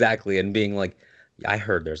 Yeah, exactly. And being like, I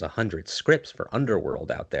heard there's 100 scripts for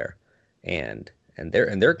Underworld out there. And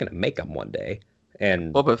they're going to make them one day.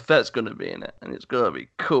 And Boba Fett's going to be in it. And it's going to be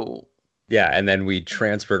cool. Yeah, and then we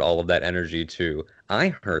transferred all of that energy to,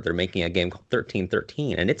 I heard they're making a game called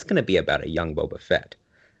 1313, and it's going to be about a young Boba Fett.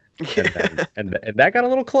 And that got a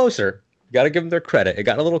little closer. Got to give them their credit. It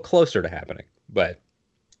got a little closer to happening. But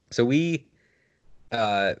so we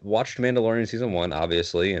watched Mandalorian Season 1,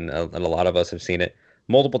 obviously, and a lot of us have seen it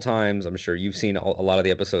multiple times. I'm sure you've seen a lot of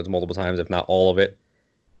the episodes multiple times, if not all of it.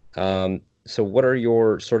 So what are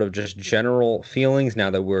your sort of just general feelings now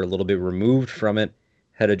that we're a little bit removed from it?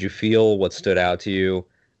 How did you feel? What stood out to you?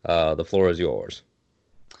 The floor is yours.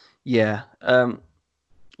 Yeah.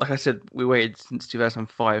 Like I said, we waited since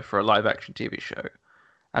 2005 for a live-action TV show.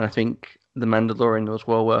 And I think The Mandalorian was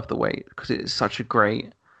well worth the wait because it is such a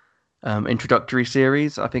great introductory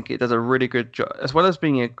series. I think it does a really good job, as well as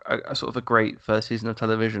being a sort of a great first season of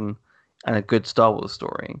television and a good Star Wars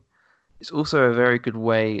story. It's also a very good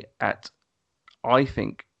way at, I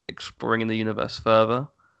think, exploring the universe further.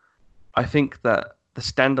 I think that the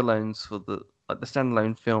standalones for the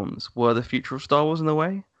standalone films were the future of Star Wars in a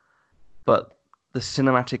way, but the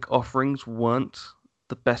cinematic offerings weren't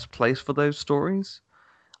the best place for those stories.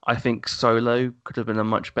 I think Solo could have been a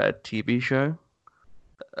much better TV show.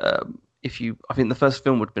 I think the first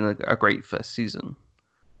film would have been a great first season,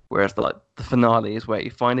 whereas the finale is where he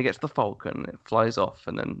finally gets the Falcon, it flies off,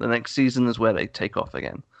 and then the next season is where they take off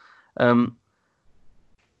again.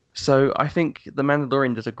 So I think The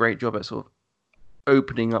Mandalorian does a great job at sort of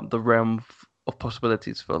opening up the realm of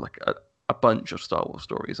possibilities for a bunch of Star Wars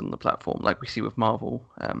stories on the platform, like we see with Marvel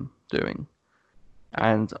doing.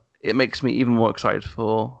 and it makes me even more excited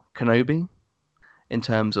for Kenobi in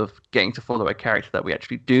terms of getting to follow a character that we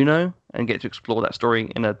actually do know and get to explore that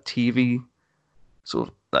story in a TV sort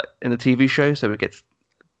of like in a TV show, so we get to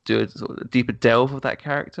do a sort of a deeper delve of that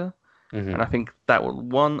character. Mm-hmm. And I think that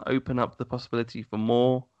will open up the possibility for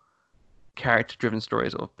more character-driven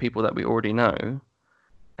stories of people that we already know,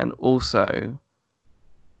 and also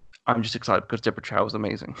I'm just excited because Deborah Chow is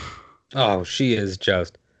amazing. Oh, she is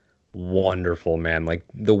just wonderful, man. Like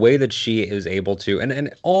the way that she is able to,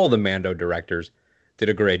 and all the Mando directors did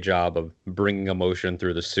a great job of bringing emotion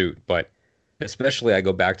through the suit. But especially, I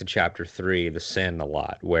go back to chapter 3, The Sin, a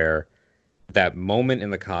lot, where that moment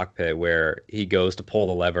in the cockpit where he goes to pull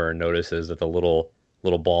the lever and notices that the little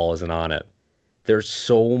ball isn't on it. There's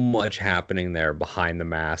so much happening there behind the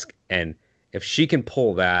mask, and if she can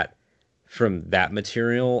pull that from that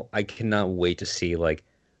material, I cannot wait to see like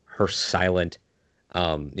her silent,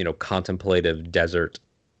 contemplative desert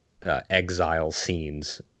exile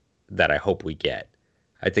scenes that I hope we get.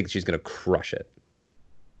 I think she's gonna crush it.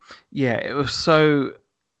 Yeah, it was so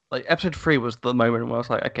like episode 3 was the moment where I was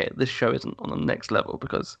like, okay, this show isn't on the next level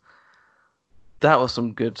because that was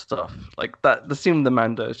some good stuff. Like that, the scene with the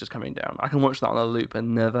Mando is just coming down. I can watch that on a loop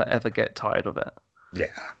and never ever get tired of it. Yeah.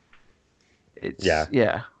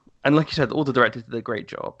 Yeah, and like you said, all the directors did a great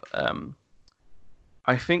job.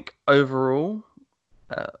 I think overall,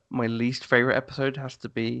 my least favorite episode has to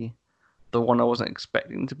be the one I wasn't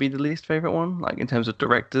expecting to be the least favorite one, like in terms of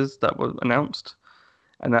directors that were announced,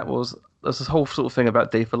 and there's this whole sort of thing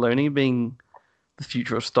about Dave Filoni being the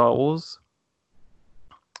future of Star Wars.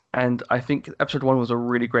 And I think episode 1 was a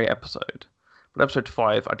really great episode, but episode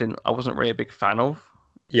 5 I wasn't really a big fan of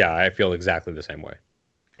Yeah, I feel exactly the same way.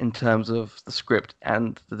 in terms of the script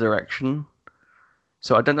and the direction.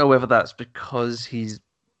 So I don't know whether that's because he's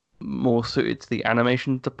more suited to the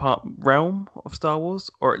animation department realm of Star Wars,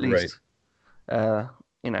 or at least,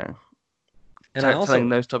 you know, And I also telling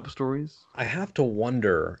those type of stories. I have to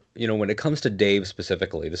wonder, when it comes to Dave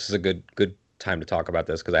specifically, this is a good time to talk about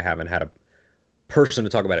this because I haven't had a person to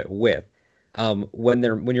talk about it with. When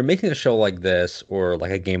you're making a show like this or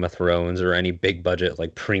like a Game of Thrones or any big budget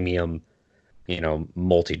like premium,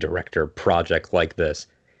 multi-director project like this,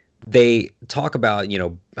 they talk about,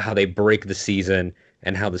 how they break the season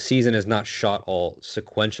and how the season is not shot all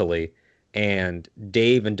sequentially. And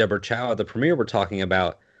Dave and Deborah Chow at the premiere were talking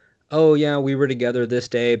about, oh yeah, we were together this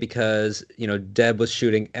day because, Deb was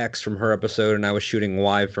shooting X from her episode and I was shooting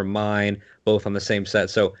Y from mine, both on the same set.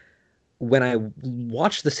 So when I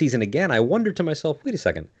watched the season again, I wondered to myself, wait a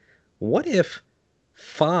second, what if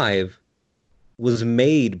 5 was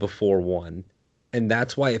made before 1? And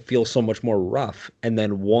that's why it feels so much more rough. And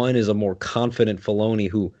then 1 is a more confident Filoni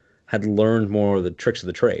who had learned more of the tricks of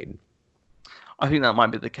the trade. I think that might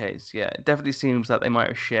be the case. Yeah, it definitely seems that they might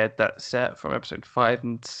have shared that set from episode 5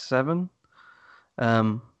 and 7.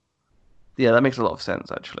 Yeah, that makes a lot of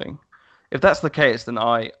sense actually. If that's the case, then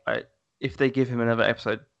if they give him another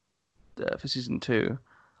episode for season 2,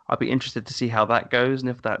 I'd be interested to see how that goes, and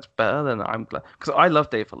if that's better, then I'm glad because I love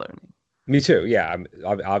Dave Filoni. Me too. Yeah, I'm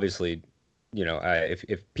obviously,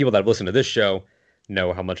 if people that have listened to this show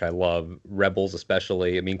know how much I love Rebels,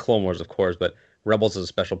 especially. I mean, Clone Wars, of course, but Rebels is a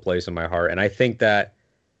special place in my heart, and I think that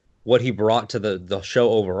what he brought to the show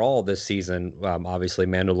overall this season, obviously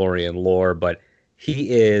Mandalorian lore, but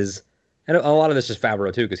he is, and a lot of this is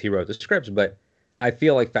Favreau too because he wrote the scripts, but I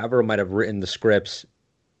feel like Favreau might have written the scripts,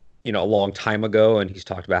 a long time ago, and he's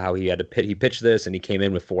talked about how he pitched this and he came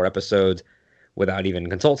in with 4 episodes without even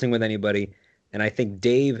consulting with anybody. And I think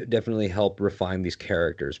Dave definitely helped refine these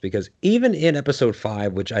characters because even in episode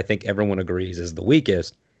 5, which I think everyone agrees is the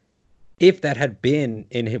weakest, if that had been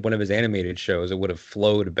in one of his animated shows, it would have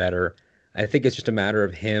flowed better. I think it's just a matter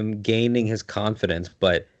of him gaining his confidence,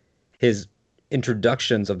 but his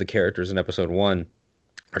introductions of the characters in episode 1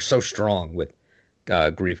 are so strong with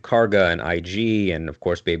Grief Karga and IG and, of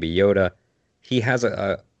course, Baby Yoda. He has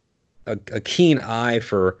a keen eye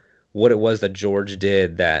for what it was that George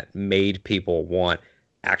did that made people want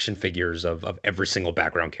action figures of every single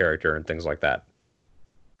background character and things like that.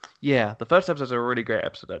 Yeah, the first episode's a really great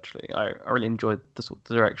episode, actually. I really enjoyed the sort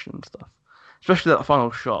of direction and stuff. Especially that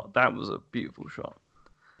final shot. That was a beautiful shot.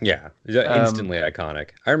 Yeah, instantly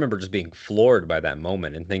iconic. I remember just being floored by that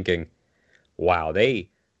moment and thinking, wow, they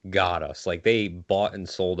got us. Like, they bought and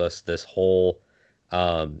sold us this whole...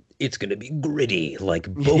 it's gonna be gritty, like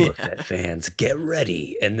Boba Fett fans, get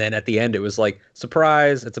ready. And then at the end, it was like,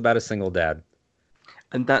 surprise! It's about a single dad.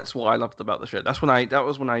 And that's what I loved about the show. That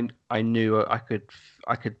was when I knew I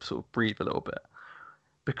could sort of breathe a little bit,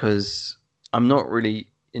 because I'm not really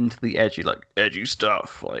into the edgy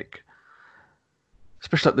stuff. Like,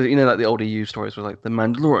 especially like like the older you stories where like the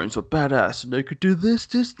Mandalorians were badass and they could do this,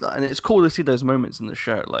 that. And it's cool to see those moments in the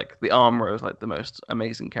show. Like the armorer is like the most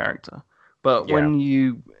amazing character, but Yeah. when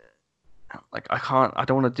you like, I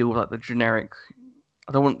don't want to deal with like the generic.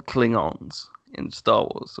 I don't want Klingons in Star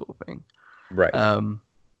Wars sort of thing. Right.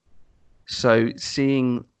 So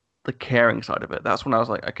seeing the caring side of it, that's when I was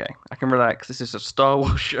like, okay, I can relax. This is a Star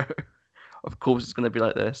Wars show. Of course, it's going to be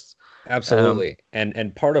like this. Absolutely.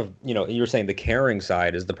 And part of, you were saying the caring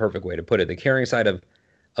side is the perfect way to put it. The caring side of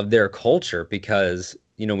their culture, because,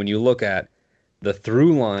 when you look at the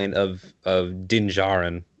through line of Din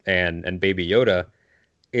Djarin and Baby Yoda,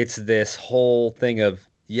 it's this whole thing of,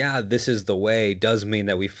 yeah, this is the way does mean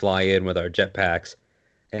that we fly in with our jetpacks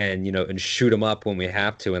and, and shoot them up when we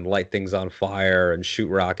have to and light things on fire and shoot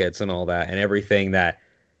rockets and all that and everything that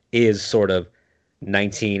is sort of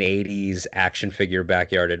 1980s action figure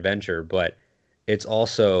backyard adventure. But it's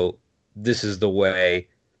also, this is the way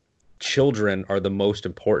children are the most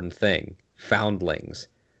important thing. Foundlings,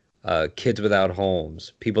 kids without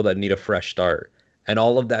homes, people that need a fresh start. And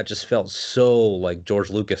all of that just felt so like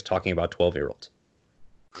George Lucas talking about 12-year-olds.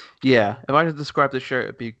 Yeah, if I had to describe the show,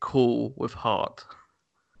 it'd be cool with heart.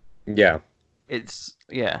 Yeah. It's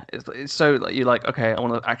so like you're like, okay, I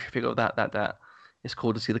want to actually figure out that. It's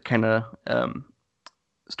cool to see the Kenner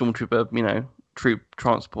stormtrooper, troop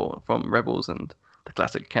transport from Rebels and the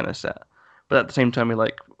classic Kenner set. But at the same time, you're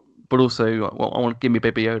like, but also, I want to give me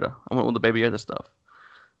Baby Yoda. I want all the Baby Yoda stuff.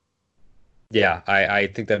 Yeah, I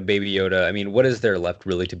think that Baby Yoda, I mean, what is there left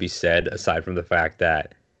really to be said aside from the fact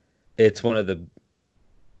that it's one of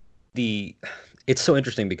it's so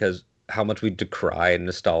interesting because how much we decry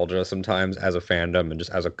nostalgia sometimes as a fandom and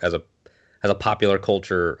just as a popular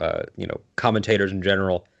culture, commentators in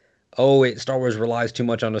general. Oh, Star Wars relies too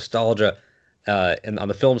much on nostalgia, and on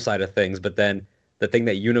the film side of things. But then the thing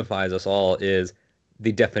that unifies us all is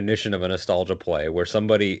the definition of a nostalgia play, where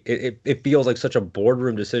somebody it feels like such a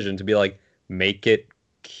boardroom decision to be like, make it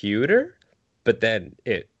cuter, but then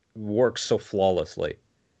it works so flawlessly.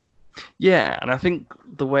 Yeah, and I think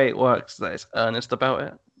the way it works is that it's earnest about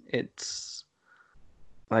it. It's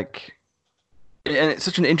like, and it's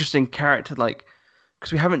such an interesting character, like,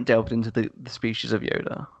 because we haven't delved into the species of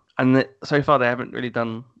Yoda, and so far they haven't really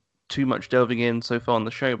done too much delving in so far on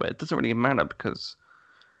the show, but it doesn't really matter because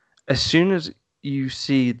as soon as you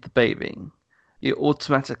see the baby, you're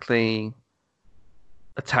automatically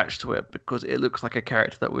attached to it because it looks like a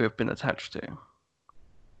character that we have been attached to.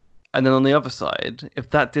 And then on the other side, if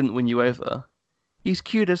that didn't win you over, he's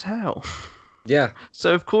cute as hell. Yeah.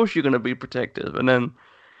 So of course you're going to be protective. And then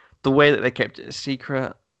the way that they kept it a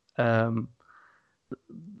secret, the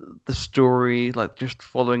story, like just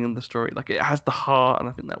following in the story, like it has the heart, and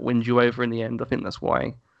I think that wins you over in the end. I think that's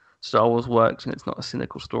why Star Wars works, and it's not a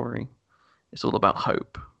cynical story. It's all about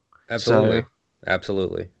hope. Absolutely.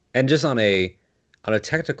 Absolutely. And just on a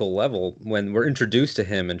technical level, when we're introduced to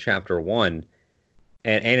him in chapter 1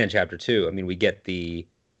 and in chapter 2, I mean, we get the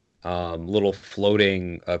little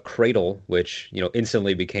floating cradle, which,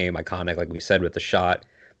 instantly became iconic, like we said, with the shot.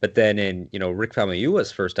 But then in, Rick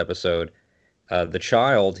Famuyiwa's first episode, the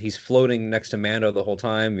child, he's floating next to Mando the whole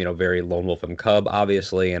time, very lone wolf and cub,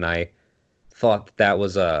 obviously. And I thought that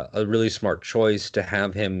was a really smart choice to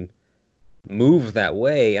have him move that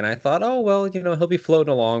way. And I thought, oh, well, he'll be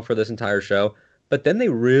floating along for this entire show. But then they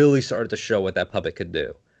really started to show what that puppet could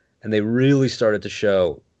do. And they really started to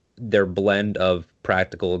show their blend of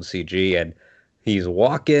practical and CG. And he's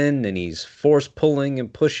walking and he's force pulling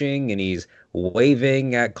and pushing and he's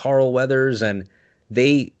waving at Carl Weathers. And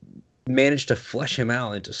they managed to flesh him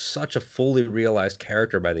out into such a fully realized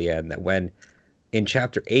character by the end that when in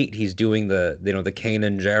chapter 8 he's doing the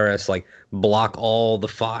Kanan Jarrus, like, block all the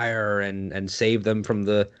fire and save them from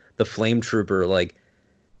the flame trooper, like,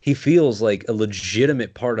 he feels like a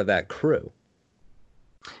legitimate part of that crew.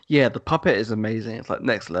 Yeah, the puppet is amazing. It's like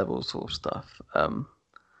next level sort of stuff.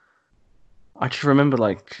 I just remember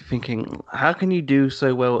like thinking, how can you do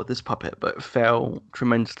so well at this puppet but fail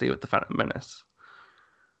tremendously with the Phantom Menace?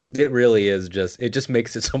 It really is it just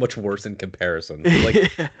makes it so much worse in comparison.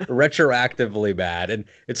 Like, retroactively bad. And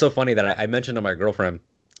it's so funny that I mentioned to my girlfriend,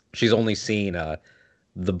 she's only seen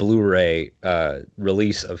the Blu-ray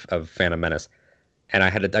release of Phantom Menace. And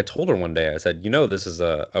I told her one day, I said, this is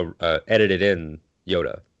a edited in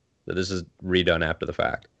Yoda. That this is redone after the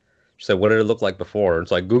fact. She said, what did it look like before? And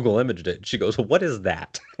so I Google imaged it. She goes, what is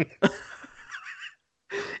that?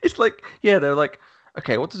 It's like, yeah, they're like,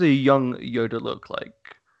 okay, what does a young Yoda look like?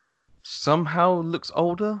 Somehow looks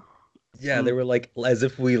older. Yeah, they were like, as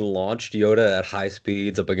if we launched Yoda at high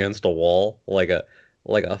speeds up against a wall, like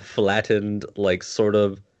a flattened, like, sort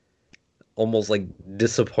of almost like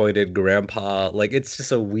disappointed grandpa. Like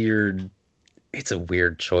it's a weird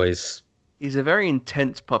choice. He's a very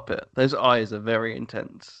intense puppet. Those eyes are very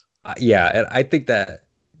intense. Yeah, and I think that,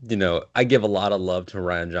 I give a lot of love to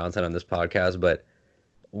Rian Johnson on this podcast, but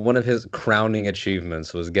one of his crowning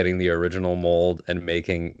achievements was getting the original mold and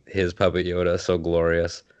making his Puppet Yoda so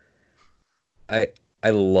glorious. I I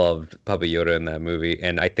loved Puppet Yoda in that movie,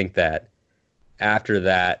 and I think that after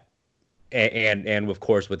that, and of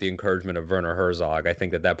course with the encouragement of Werner Herzog, I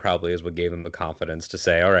think that that probably is what gave him the confidence to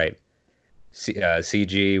say, all right,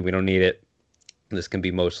 CG, we don't need it. This can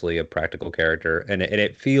be mostly a practical character, and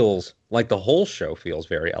it feels like the whole show feels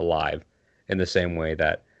very alive in the same way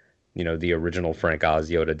that the original Frank Oz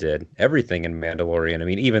Yoda did. Everything in Mandalorian. I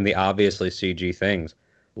mean, even the obviously CG things,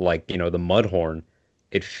 like the Mudhorn,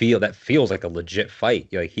 that feels like a legit fight.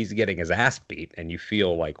 Like he's getting his ass beat, and you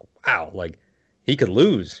feel like wow, like he could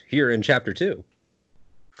lose here in Chapter 2.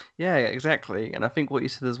 Yeah, exactly. And I think what you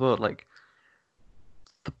said as well, like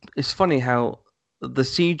it's funny how the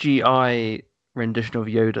CGI rendition of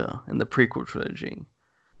Yoda in the prequel trilogy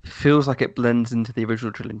feels like it blends into the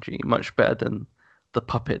original trilogy much better than the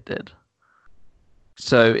puppet did.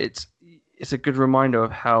 So it's a good reminder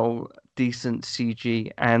of how decent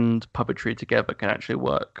CG and puppetry together can actually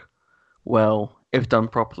work well if done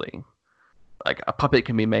properly. Like a puppet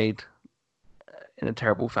can be made in a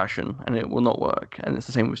terrible fashion and it will not work, and it's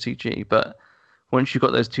the same with CG. But once you've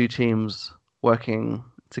got those two teams working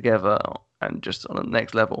together and just on the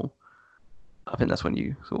next level, I think that's when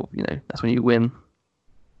you that's when you win.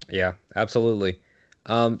 Yeah, absolutely.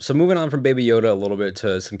 So moving on from Baby Yoda a little bit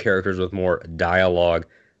to some characters with more dialogue.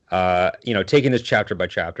 Taking this chapter by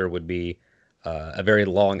chapter would be a very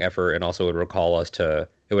long effort, and also would require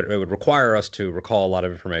us to recall a lot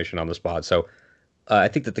of information on the spot. So I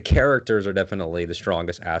think that the characters are definitely the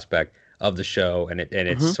strongest aspect of the show, and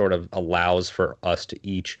it Hmm. sort of allows for us to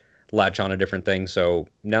each latch on a different thing. So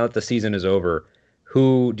now that the season is over,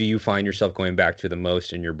 who do you find yourself going back to the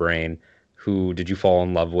most in your brain? Who did you fall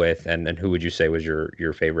in love with, and who would you say was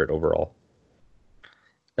your favorite overall?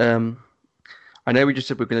 Um, I know we just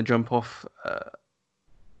said we're going to jump off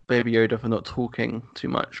Baby Yoda for not talking too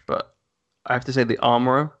much, but I have to say the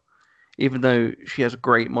Armorer, even though she has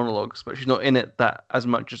great monologues, but she's not in it that as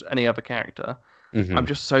much as any other character. I'm Hmm.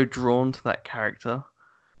 just so drawn to that character.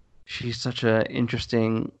 She's such an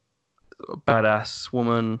interesting, badass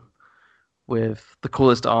woman with the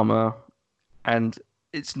coolest armor, and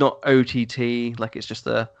it's not OTT, like it's just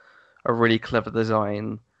a really clever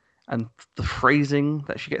design. And the phrasing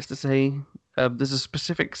that she gets to say, there's a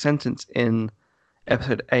specific sentence in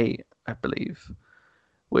episode 8, I believe,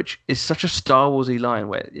 which is such a Star Warsy line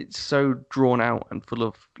where it's so drawn out and full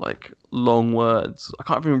of like long words. I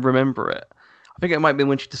can't even remember it. I think it might be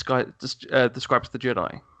when she describes the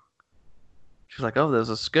Jedi. She's like, "Oh, there's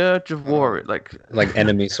a scourge of war, like Like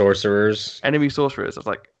enemy sorcerers. enemy sorcerers." I was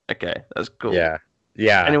like, "Okay, that's cool." Yeah,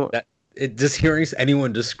 yeah. Anyone, Just hearing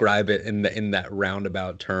anyone describe it in that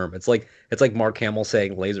roundabout term, it's like Mark Hamill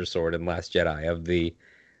saying laser sword in Last Jedi of the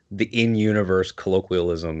in-universe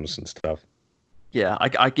colloquialisms and stuff. yeah,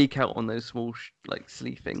 I geek out on those small like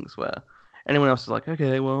silly things where anyone else is like,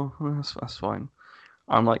 "Okay, well, that's fine."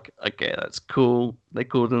 I'm like, "Okay, that's cool." They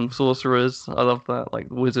call them sorcerers. I love that, like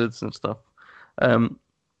wizards and stuff. Um,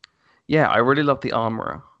 Yeah, I really love the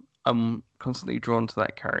armorer. I'm constantly drawn to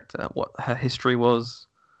that character, what her history was.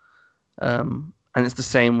 And it's the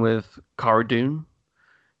same with Cara Dune,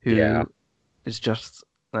 Yeah. who is just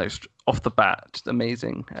off the bat, just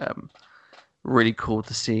amazing. Really cool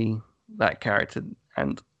to see that character.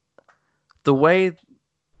 And the way,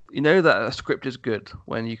 that a script is good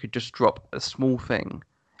when you could just drop a small thing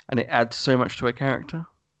and it adds so much to a character.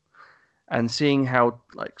 And seeing how,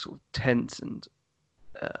 like, sort of tense and,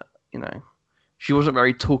 uh, you know, she wasn't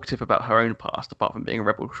very talkative about her own past, apart from being a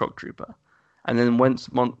rebel shock trooper. And then once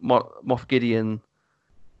Moff Gideon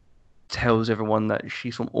tells everyone that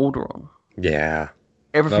she's from Alderaan, Yeah. Oh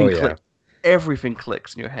everything yeah. clicks. Everything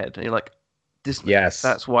clicks in your head, and you're like, "This. Yes.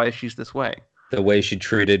 That's why she's this way." The way she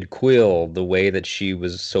treated Quill, the way that she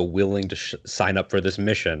was so willing to sign up for this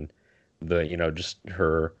mission, just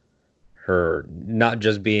her not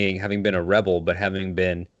just having been a rebel, but having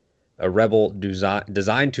been a rebel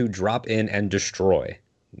designed to drop in and destroy.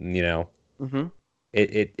 You know, Hmm.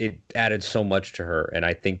 it added so much to her, and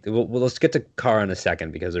I think let's get to Kara in a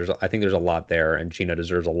second because I think there's a lot there, and Gina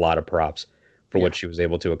deserves a lot of props for Yeah. what she was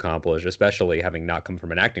able to accomplish, especially having not come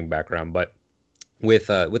from an acting background. But with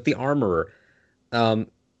the armorer, um,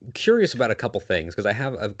 curious about a couple things because I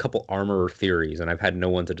have a couple armorer theories, and I've had no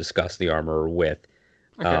one to discuss the armorer with.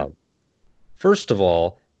 Okay. Um, First of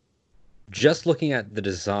all, just looking at the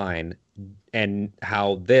design, and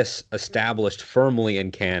how this established firmly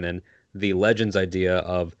in canon the Legends idea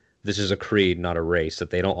of this is a creed, not a race, that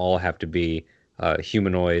they don't all have to be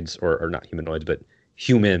humanoids or not humanoids, but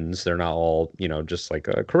humans. They're not all, just like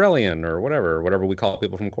a Corellian or whatever we call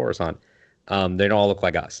people from Coruscant. They don't all look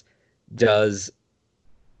like us.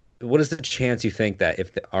 What is the chance you think that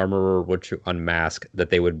if the armorer were to unmask, that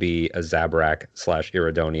they would be a Zabrak /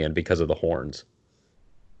 Iridonian because of the horns?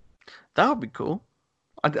 That would be cool.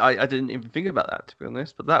 I didn't even think about that, to be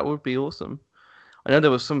honest, but that would be awesome. I know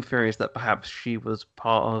there was some theories that perhaps she was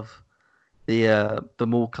part of the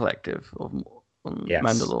Maul Collective of on Yes.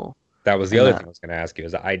 Mandalore. That was the And other that thing I was going to ask you.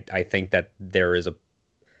 Is I think that there is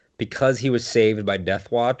because he was saved by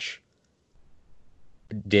Death Watch,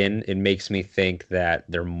 Din. It makes me think that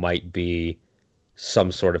there might be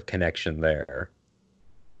some sort of connection there.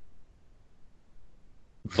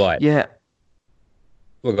 But yeah,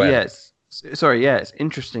 we'll go ahead. sorry, yeah, it's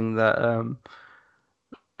interesting that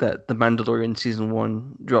that the Mandalorian season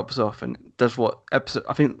 1 drops off and does what episode.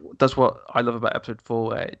 I think that's what I love about episode 4,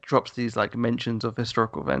 where it drops these like mentions of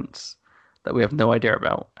historical events that we have no idea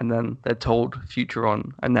about, and then they're told future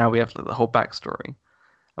on, and now we have like, the whole backstory.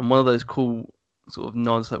 And one of those cool sort of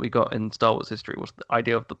nods that we got in Star Wars history was the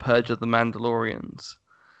idea of the purge of the Mandalorians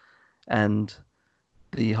and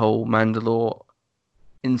the whole Mandalore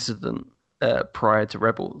incident prior to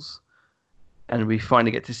Rebels, and we finally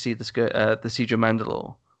get to see the Siege of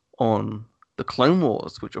Mandalore on the Clone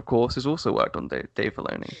Wars, which of course is also worked on Dave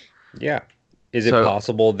Filoni. Yeah. Is it So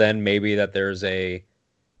possible then maybe that there's a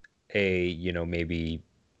maybe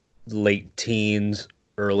late teens,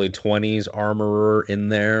 early 20s armorer in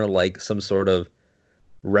there, like some sort of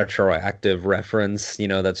retroactive reference,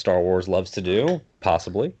 that Star Wars loves to do?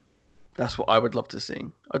 Possibly. that's what I would love to see.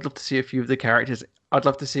 I'd love to see a few of the characters. I'd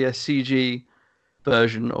love to see a CG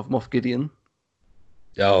version of Moff Gideon.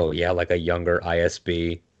 Oh, yeah, like a younger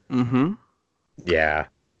ISB. Mm-hmm. Yeah.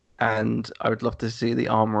 And I would love to see the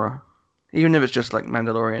armorer, even if it's just like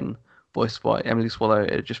Mandalorian voiced by Emily Swallow.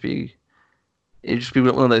 It'd just be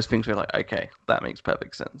one of those things where like, okay, that makes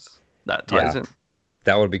perfect sense. That ties Yeah. in.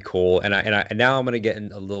 That would be cool. And now I'm going to get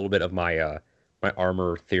in a little bit of my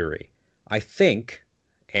armor theory. I think,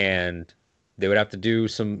 and they would have to do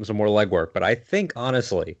some more legwork, but I think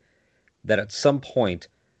honestly that at some point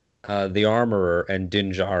the armorer and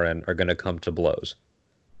Din Djarin are going to come to blows,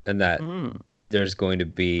 and that Mm. there's going to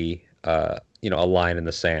be a line in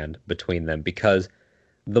the sand between them, because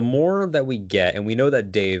the more that we get, and we know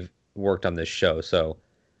that Dave worked on this show, so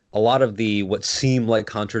a lot of the what seem like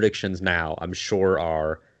contradictions now, I'm sure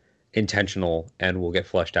are intentional and will get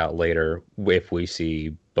fleshed out later if we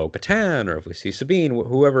see Bo-Katan or if we see Sabine,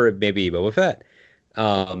 whoever it may be, Boba Fett.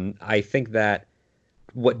 I think that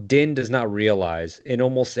what Din does not realize, in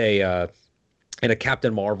almost in a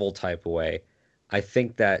Captain Marvel type way, I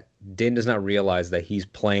think that Din does not realize that he's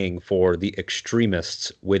playing for the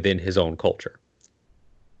extremists within his own culture.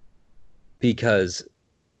 Because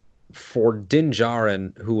for Din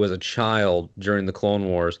Djarin, who was a child during the Clone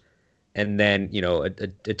Wars, and then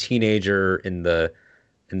a teenager in the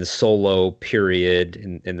Solo period,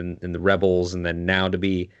 in the Rebels, and then now to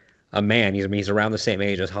be a man, he's around the same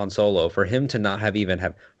age as Han Solo. For him to not have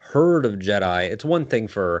heard of Jedi, it's one thing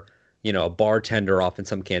for a bartender off in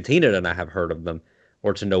some cantina to not have heard of them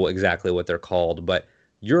or to know exactly what they're called, but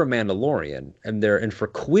you're a Mandalorian, and for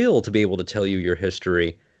Quill to be able to tell you your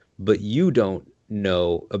history, but you don't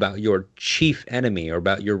know about your chief enemy or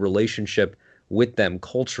about your relationship with them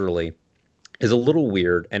culturally, is a little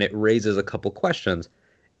weird, and it raises a couple questions.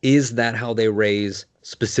 Is that how they raise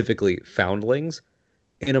specifically foundlings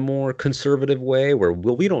in a more conservative way, where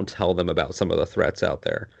we don't tell them about some of the threats out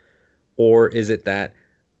there? Or is it that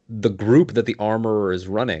the group that the armorer is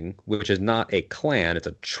running, which is not a clan, it's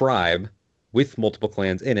a tribe with multiple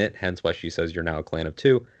clans in it, hence why she says you're now a clan of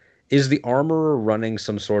two, is the armorer running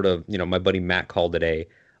some sort of, my buddy Matt called it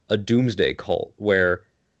a doomsday cult, where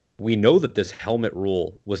we know that this helmet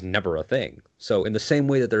rule was never a thing. So in the same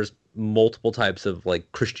way that there's multiple types of like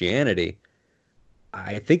Christianity,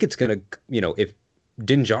 I think it's gonna, if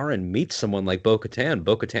Din Djarin meets someone like Bo-Katan,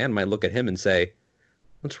 Bo-Katan might look at him and say,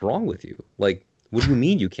 "What's wrong with you? Like, what do you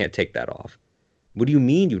mean you can't take that off? What do you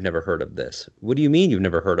mean you've never heard of this? What do you mean you've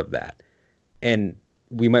never heard of that?" And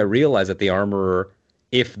we might realize that the armorer,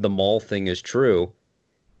 if the Maul thing is true,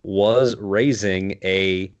 was raising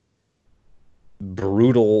a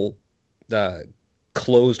brutal,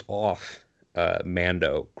 closed off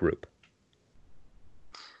Mando group.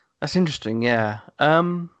 That's interesting. Yeah.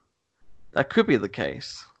 That could be the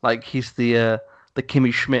case. Like he's the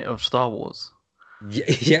Kimmy Schmidt of Star Wars.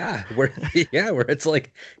 Where it's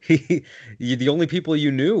like the only people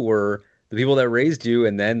you knew were the people that raised you,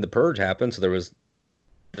 and then the purge happened, so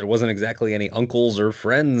there wasn't exactly any uncles or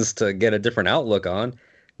friends to get a different outlook on.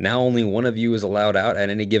 Now only one of you is allowed out at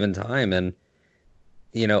any given time, and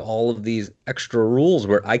all of these extra rules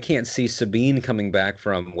where I can't see Sabine coming back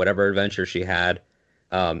from whatever adventure she had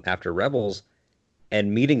after Rebels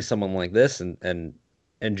and meeting someone like this and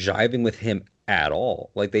jiving with him at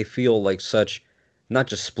all. Like they feel like such not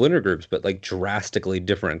just splinter groups, but like drastically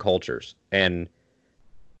different cultures. And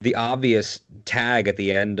the obvious tag at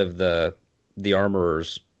the end of the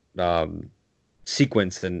Armorer's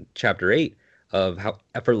sequence in Chapter 8 of how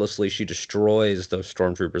effortlessly she destroys those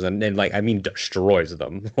stormtroopers and like I mean destroys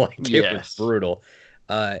them like it was brutal.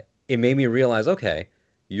 It made me realize, okay,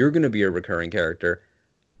 you're going to be a recurring character.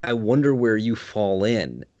 I wonder where you fall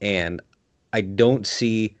in, and I don't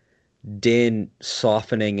see Din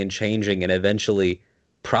softening and changing and eventually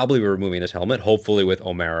probably removing his helmet, hopefully with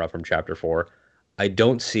Omera from Chapter 4. I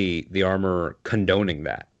don't see the Armorer condoning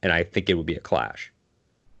that, and I think it would be a clash.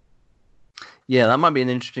 Yeah, that might be an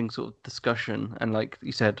interesting sort of discussion. And like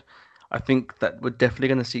you said, I think that we're definitely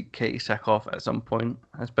going to see Katie Sackhoff at some point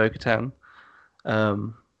as Bo-Katan.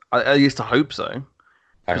 I used to hope so.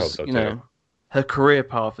 I hope so too. Her career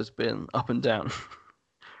path has been up and down.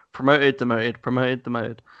 Promoted, demoted, promoted,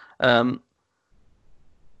 demoted. I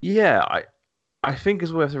think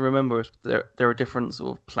it's worth to remember is there are different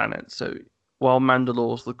sort of planets. So while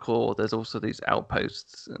Mandalore's the core, there's also these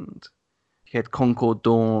outposts, and you had Concord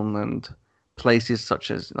Dawn and places such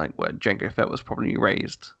as like where Jango Fett was probably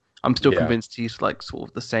raised. I'm still convinced he's like sort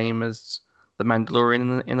of the same as the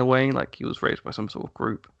Mandalorian in a way, like he was raised by some sort of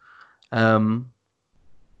group.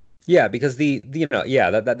 Yeah, because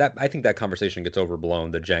that I think that conversation gets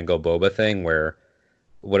overblown. The Jango Boba thing, where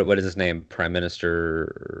what is his name, Prime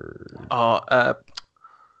Minister? What's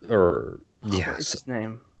his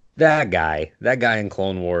name? That guy in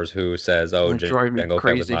Clone Wars who says, "Oh, Jango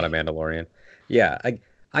Fett was not a Mandalorian." Yeah,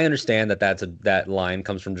 I understand that line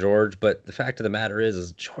comes from George, but the fact of the matter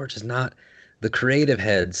is George is not the creative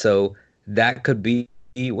head, so that could be,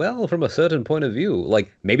 well, from a certain point of view,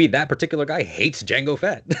 like maybe that particular guy hates Jango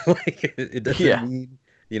Fett. Like it doesn't mean,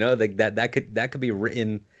 like that could be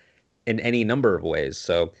written in any number of ways.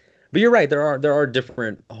 So, but you're right, there are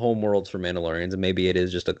different home worlds for Mandalorians, and maybe it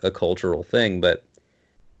is just a cultural thing, but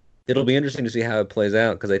it'll be interesting to see how it plays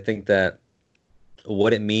out, because I think that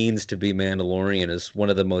what it means to be Mandalorian is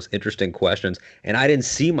one of the most interesting questions, and I didn't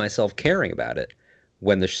see myself caring about it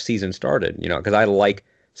when the season started, because I like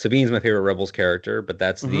Sabine's my favorite Rebels character, but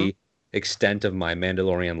that's the extent of my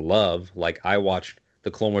Mandalorian love. Like I watched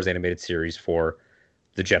the Clone Wars animated series for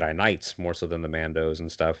the Jedi Knights more so than the Mandos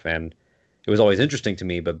and stuff, and it was always interesting to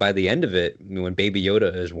me. But by the end of it, when Baby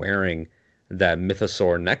Yoda is wearing that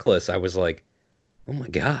Mythosaur necklace, I was like, oh my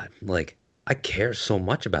God, like I care so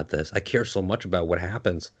much about this. I care so much about what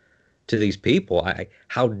happens to these people.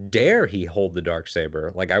 How dare he hold the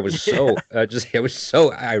Darksaber? Like I was so I was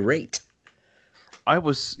so irate. I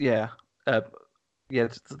was to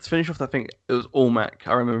finish off that thing, it was Olmec.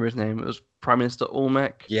 I remember his name. It was Prime Minister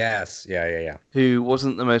Olmec. Yes, yeah. Who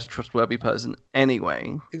wasn't the most trustworthy person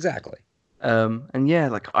anyway. Exactly. I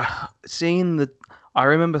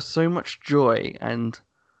remember so much joy and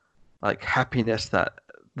like happiness that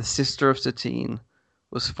the sister of Satine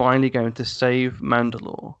was finally going to save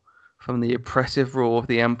Mandalore from the oppressive rule of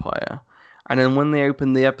the Empire. And then when they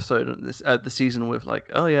opened the episode, the season with like,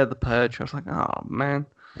 oh yeah, the Purge, I was like, oh man.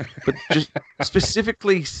 But just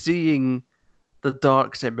specifically seeing the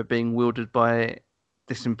Darksaber being wielded by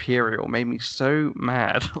this Imperial made me so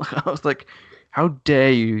mad. I was like, how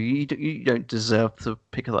dare you? You don't deserve to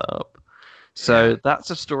pick that up. So that's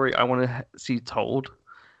a story I want to see told.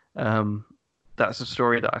 That's a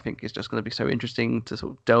story that I think is just going to be so interesting to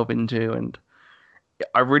sort of delve into, and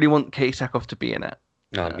I really want Katie Sackhoff to be in it.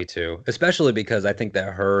 Me too. Especially because I think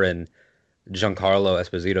that her and Giancarlo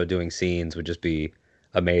Esposito doing scenes would just be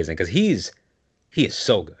amazing, because he is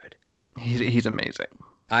so good. He's amazing.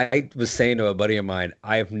 I was saying to a buddy of mine,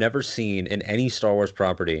 I have never seen in any Star Wars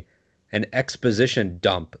property an exposition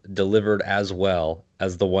dump delivered as well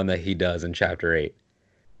as the one that he does in Chapter 8,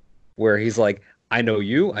 where he's like, I know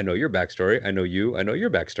you, I know your backstory, I know you, I know your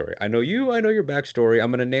backstory, I know you, I know your backstory,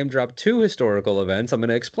 I'm going to name drop 2 historical events, I'm going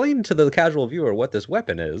to explain to the casual viewer what this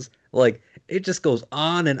weapon is. Like, it just goes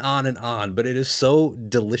on and on and on, but it is so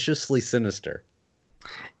deliciously sinister.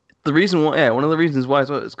 The reason why, one of the reasons why as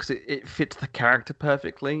well is because it fits the character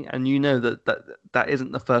perfectly, and you know that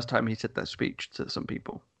isn't the first time he said that speech to some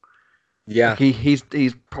people. Yeah, like he's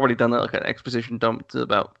probably done like an exposition dump to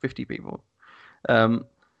about 50 people, and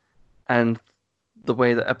the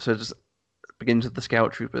way the episode just begins with the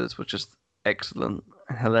Scout Troopers was just excellent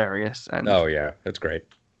and hilarious. And Oh yeah, that's great.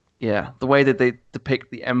 yeah, the way that they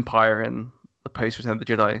depict the Empire in the post Return of the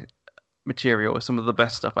Jedi material is some of the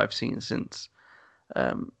best stuff I've seen since.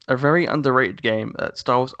 A very underrated game,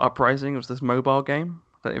 Star Wars Uprising, was this mobile game.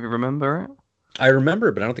 I don't know if you remember it. I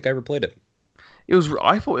remember, but I don't think I ever played it.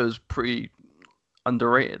 I thought it was pretty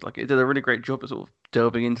underrated. Like it did a really great job of sort of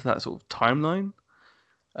delving into that sort of timeline,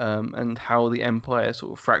 and how the Empire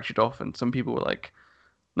sort of fractured off. And some people were like,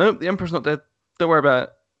 "Nope, the Emperor's not dead. Don't worry about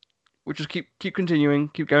it. We'll just keep continuing,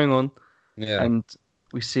 keep going on." Yeah. And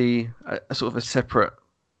we see a sort of a separate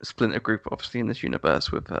splinter group, obviously in this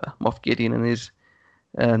universe, with Moff Gideon and his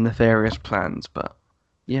nefarious plans. But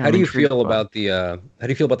yeah, How do you feel about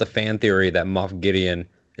the fan theory that Moff Gideon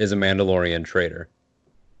is a Mandalorian traitor?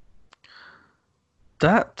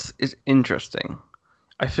 That is interesting.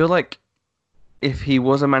 I feel like if he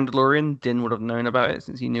was a Mandalorian, Din would have known about it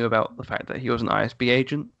since he knew about the fact that he was an ISB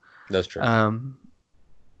agent. That's true.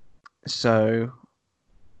 So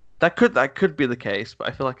that could be the case, but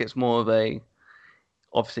I feel like it's more of a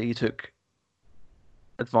obviously he took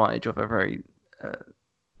advantage of a very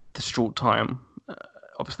distraught time.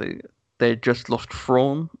 Obviously, they had just lost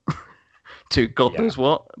Thrawn to God knows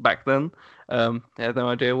what back then. They had no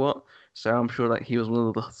idea what. So I'm sure that he was one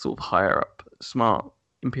of the sort of higher up smart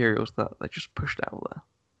Imperials that they just pushed out there.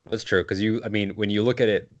 That's true, because when you look at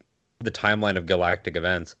it, the timeline of galactic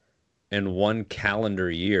events, in one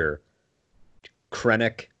calendar year,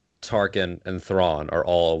 Krennic, Tarkin, and Thrawn are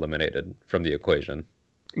all eliminated from the equation.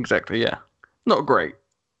 Exactly, yeah. Not great.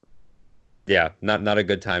 Yeah, not a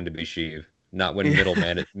good time to be Sheev. Not when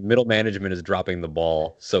middle management is dropping the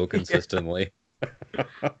ball so consistently.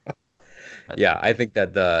 Yeah, I think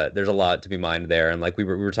that there's a lot to be mined there, and like we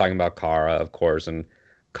were talking about Kara, of course, and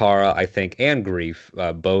Kara, I think, and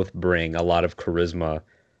Greef both bring a lot of charisma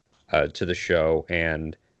to the show,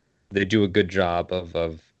 and they do a good job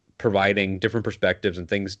of providing different perspectives and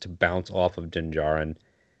things to bounce off of Din Djarin,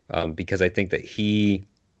 because I think that he,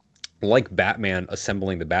 like Batman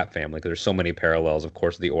assembling the Bat family, because there's so many parallels, of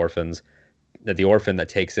course, the orphan that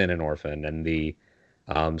takes in an orphan, and the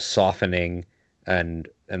softening and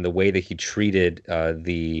the way that he treated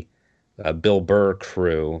the Bill Burr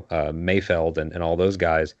crew, Mayfeld and all those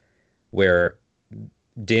guys, where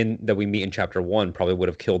Din that we meet in chapter 1 probably would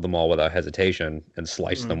have killed them all without hesitation and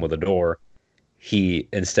sliced them with a door. He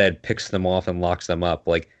instead picks them off and locks them up.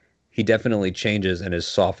 Like, he definitely changes and is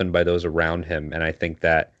softened by those around him. And I think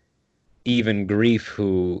that even Greef,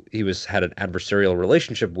 who he had an adversarial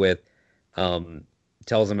relationship with,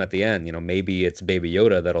 tells him at the end, maybe it's Baby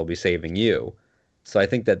Yoda that'll be saving you. So I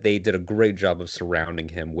think that they did a great job of surrounding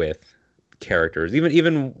him with characters,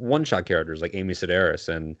 even one-shot characters like Amy Sedaris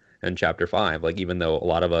and Chapter 5. Like, even though a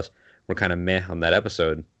lot of us were kind of meh on that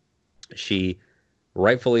episode, she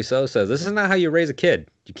rightfully so says, this is not how you raise a kid.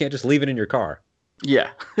 You can't just leave it in your car.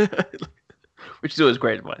 Yeah. Which is always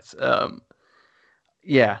great advice.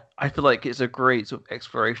 Yeah, I feel like it's a great sort of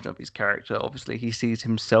exploration of his character. Obviously, he sees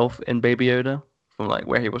himself in Baby Yoda from like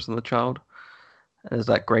where he was as a child. And there's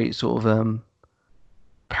that great sort of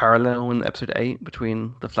parallel in episode 8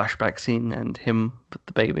 between the flashback scene and him with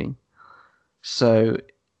the baby. So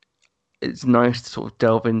it's nice to sort of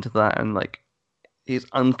delve into that, and like he's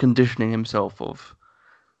unconditioning himself of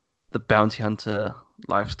the bounty hunter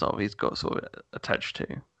lifestyle he's got sort of attached to.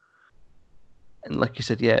 And like you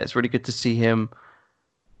said, yeah, it's really good to see him.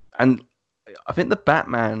 And I think the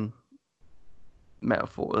Batman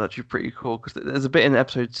metaphor is actually pretty cool, because there's a bit in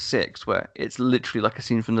episode 6 where it's literally like a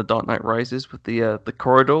scene from The Dark Knight Rises with the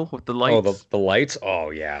corridor with the lights. Oh, the lights?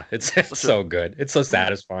 Oh, yeah. It's so good. It's so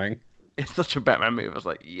satisfying. It's such a Batman move. I was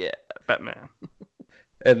like, yeah, Batman.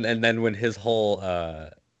 And then when his whole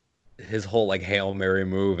like Hail Mary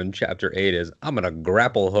move in chapter 8 is, I'm gonna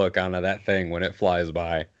grapple hook onto that thing when it flies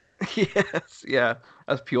by. Yes, yeah.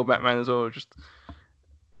 That's pure Batman as well. Just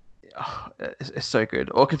it's so good.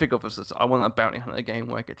 All I can think of is this, I want a bounty hunter game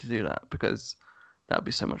where I get to do that, because that'd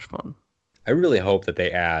be so much fun. I really hope that they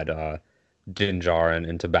add Din Djarin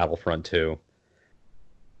into Battlefront 2.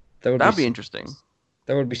 That'd be interesting.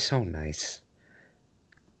 That would be so nice.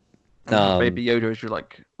 Baby Yoda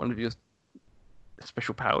is one of your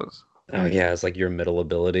special powers. Oh yeah, it's like your middle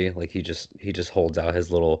ability. Like he just holds out his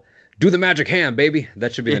little, do the magic hand, baby.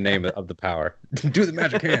 That should be the name of the power. Do the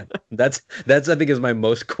magic hand. That's I think is my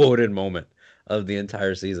most quoted moment of the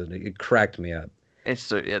entire season. It cracked me up. It's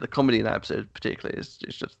so, yeah, the comedy in that episode particularly is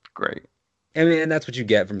just great. I mean, and that's what you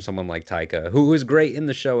get from someone like Taika, who is great in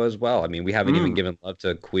the show as well. I mean, we haven't even given love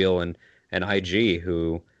to Kuiil and IG,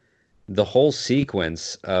 who the whole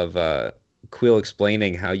sequence of Quill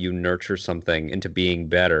explaining how you nurture something into being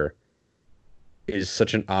better is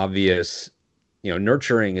such an obvious,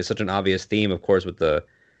 nurturing is such an obvious theme, of course, with the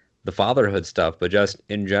fatherhood stuff, but just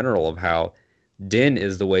in general of how Din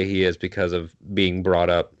is the way he is because of being brought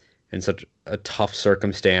up in such a tough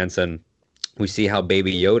circumstance. And we see how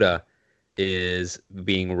Baby Yoda is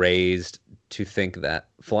being raised to think that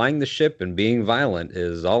flying the ship and being violent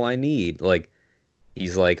is all I need. Like,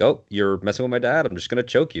 he's like, oh, you're messing with my dad. I'm just going to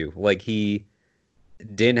choke you. Like,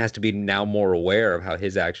 Din has to be now more aware of how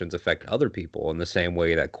his actions affect other people in the same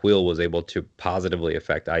way that Quill was able to positively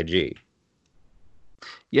affect IG.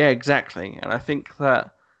 Yeah, exactly. And I think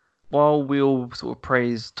that while we all sort of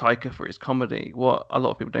praise Taika for his comedy, what a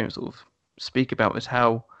lot of people don't sort of speak about is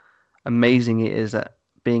how amazing it is at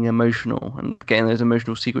being emotional and getting those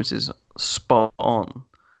emotional sequences spot on.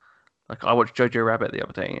 Like, I watched Jojo Rabbit the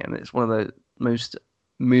other day, and it's one of the most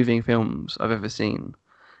moving films I've ever seen.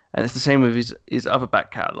 And it's the same with his other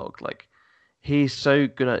back catalogue. Like, he's so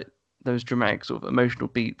good at those dramatic sort of emotional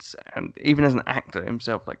beats, and even as an actor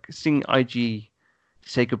himself, like seeing IG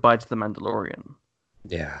say goodbye to the Mandalorian.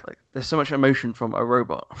 Yeah. Like, there's so much emotion from a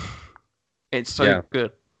robot. It's so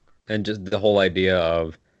good. And just the whole idea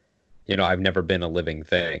of, I've never been a living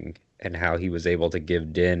thing, and how he was able to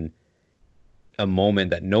give Din a moment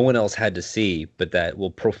that no one else had to see, but that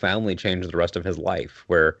will profoundly change the rest of his life,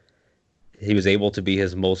 where he was able to be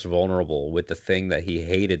his most vulnerable with the thing that he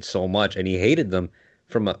hated so much, and he hated them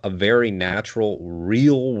from a very natural,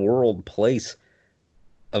 real world place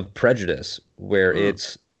of prejudice, where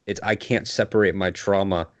it's I can't separate my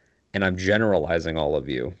trauma, and I'm generalizing all of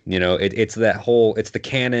you. It's that whole, it's the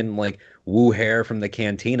canon, like, Wu Hare from the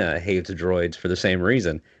Cantina hates droids for the same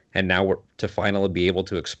reason, and now we're to finally be able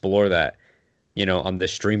to explore that, on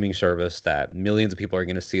this streaming service that millions of people are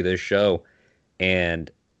going to see this show. And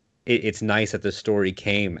it's nice that the story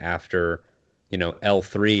came after,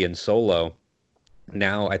 L3 and Solo.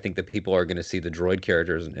 Now I think that people are going to see the droid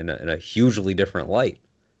characters in a hugely different light.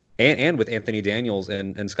 And with Anthony Daniels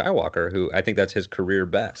and Skywalker, who I think that's his career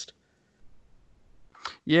best.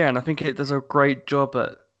 Yeah, and I think it does a great job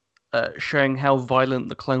at showing how violent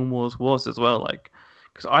the Clone Wars was as well. Like,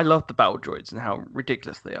 because I love the battle droids and how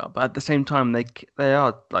ridiculous they are, but at the same time they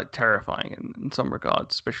are like terrifying in some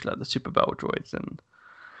regards, especially like the super battle droids and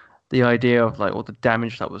the idea of like all the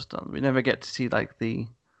damage that was done. We never get to see like the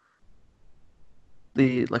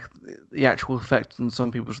actual effect on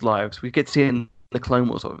some people's lives. We get to see it in the Clone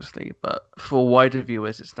Wars, obviously, but for wider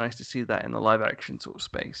viewers, it's nice to see that in the live action sort of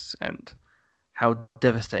space and how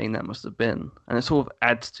devastating that must have been. And it sort of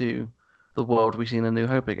adds to the world we see in A New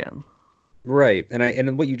Hope again. Right,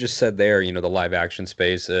 and what you just said there, the live action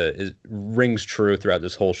space rings true throughout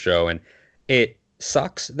this whole show, and it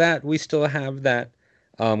sucks that we still have that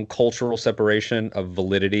cultural separation of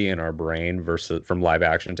validity in our brain versus from live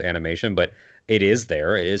action to animation, but it is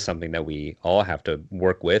there. It is something that we all have to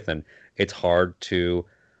work with, and it's hard to,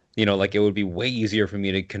 like, it would be way easier for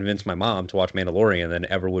me to convince my mom to watch Mandalorian than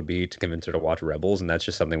it ever would be to convince her to watch Rebels, and that's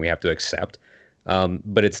just something we have to accept.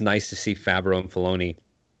 But it's nice to see Favreau and Filoni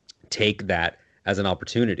take that as an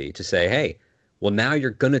opportunity to say, hey, well, now you're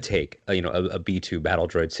going to take a B2 battle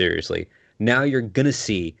droid seriously. Now you're going to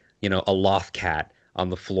see, a Loth cat on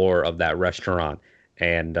the floor of that restaurant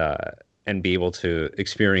and be able to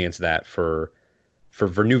experience that for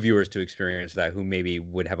new viewers to experience that who maybe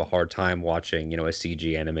would have a hard time watching, a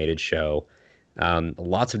CG animated show.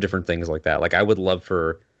 Lots of different things like that. Like, I would love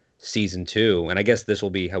for season 2, and I guess this will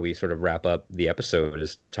be how we sort of wrap up the episode,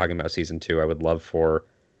 is talking about season 2. I would love for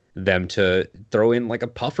them to throw in like a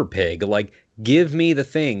puffer pig, like, give me the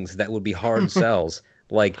things that would be hard sells,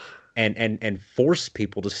 like, and force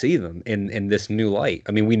people to see them in this new light.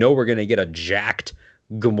 I mean, we know we're going to get a jacked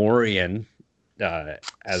Gamorrean,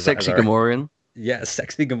 sexy Gamorrean. Yeah,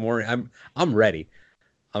 sexy Gamorrean. I'm ready.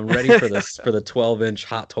 I'm ready for this for the 12-inch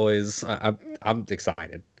Hot Toys. I'm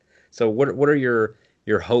excited. So what are your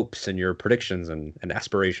hopes and your predictions and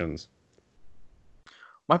aspirations?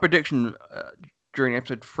 My prediction during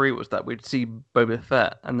episode 3 was that we'd see Boba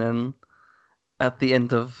Fett, and then at the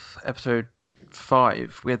end of episode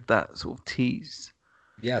 5 we had that sort of tease.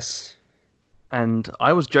 Yes. And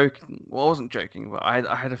I was joking. Well, I wasn't joking, but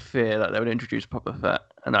I had a fear that they would introduce Boba Fett,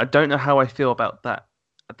 and I don't know how I feel about that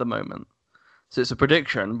at the moment. So it's a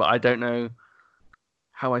prediction, but I don't know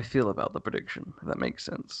how I feel about the prediction, if that makes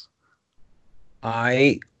sense.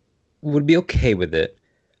 I would be okay with it,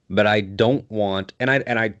 but I don't want, and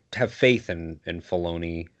I have faith in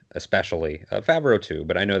Filoni, especially Favreau too.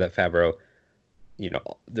 But I know that Favreau,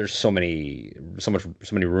 there's so many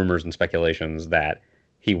rumors and speculations that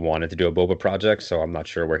he wanted to do a Boba project, so I'm not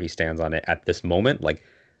sure where he stands on it at this moment. Like,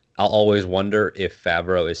 I'll always wonder if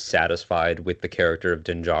Favreau is satisfied with the character of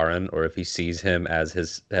Din Djarin or if he sees him as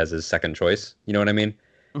his second choice. You know what I mean?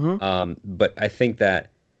 Hmm. But I think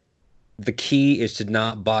that the key is to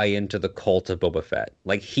not buy into the cult of Boba Fett.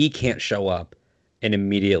 Like he can't show up and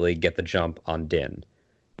immediately get the jump on Din.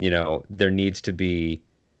 There needs to be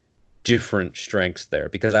different strengths there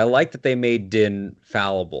because I like that they made Din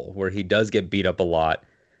fallible, where he does get beat up a lot.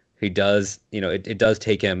 He does, it does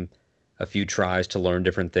take him a few tries to learn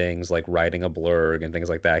different things like riding a blurg and things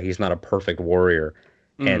like that. He's not a perfect warrior.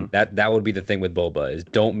 And that would be the thing with Boba is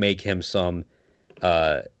don't make him some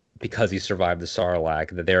because he survived the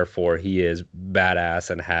Sarlacc, that therefore he is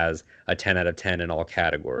badass and has a 10 out of 10 in all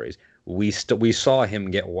categories. We saw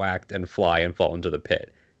him get whacked and fly and fall into the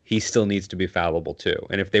pit. He still needs to be fallible too.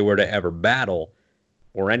 And if they were to ever battle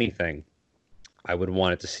or anything, I would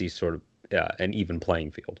want it to see sort of an even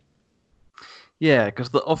playing field. Yeah, because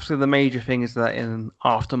obviously the major thing is that in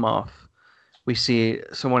Aftermath, we see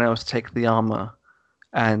someone else take the armor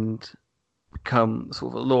and become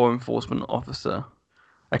sort of a law enforcement officer,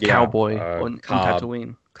 a cowboy on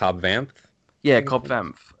Tatooine. Cobb Vanth? Yeah, Cobb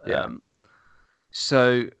Vanth. Yeah.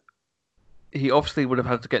 So he obviously would have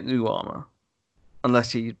had to get new armor,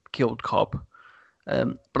 unless he killed Cobb.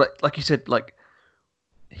 But like you said, like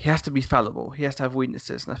he has to be fallible. He has to have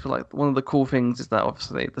weaknesses, and I feel like one of the cool things is that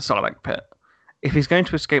obviously the Sarlacc pit. If he's going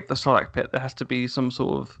to escape the Sarlacc pit, there has to be some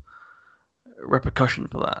sort of repercussion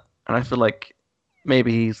for that. And I feel like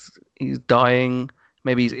maybe he's dying,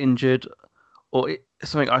 maybe he's injured, or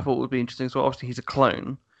something I thought would be interesting. So obviously he's a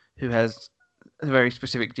clone who has a very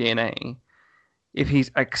specific DNA. If he's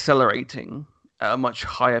accelerating at a much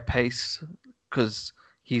higher pace because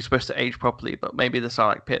he's supposed to age properly, but maybe the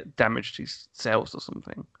Sarlacc pit damaged his cells or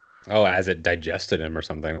something. Oh, as it digested him or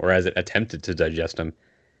something, or as it attempted to digest him.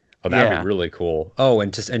 Oh, that'd be really cool. Oh,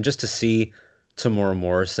 and just to see Temuera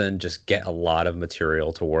Morrison just get a lot of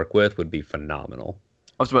material to work with would be phenomenal.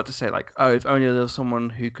 I was about to say, like, oh, if only there was someone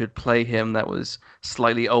who could play him that was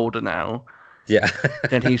slightly older now. Yeah.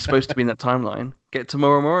 Then he's supposed to be in that timeline. Get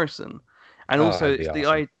Temuera Morrison. And also it's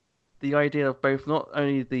awesome. the idea of both not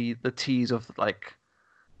only the tease of like,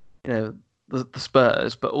 the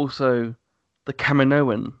Spurs, but also the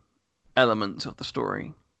Kaminoan elements of the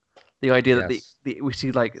story. The idea that we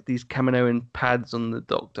see like these Kaminoan pads on the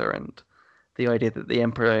Doctor, and the idea that the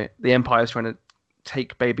Empire is trying to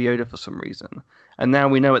take Baby Yoda for some reason. And now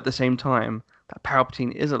we know at the same time that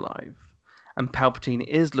Palpatine is alive, and Palpatine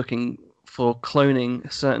is looking for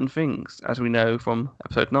cloning certain things, as we know from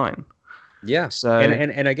Episode 9. Yeah. So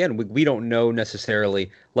and again, we don't know necessarily,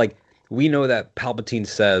 like, we know that Palpatine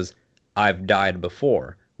says, "I've died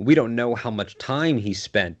before." We don't know how much time he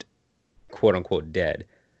spent, quote unquote, dead.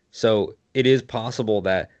 So it is possible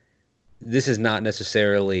that this is not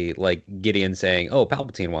necessarily like Gideon saying, "Oh,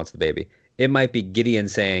 Palpatine wants the baby." It might be Gideon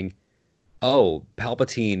saying, "Oh,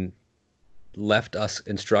 Palpatine left us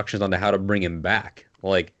instructions on how to bring him back."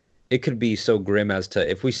 Like, it could be so grim as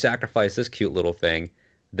to, if we sacrifice this cute little thing,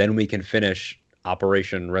 then we can finish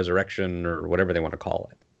Operation Resurrection or whatever they want to call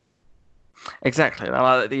it. Exactly. I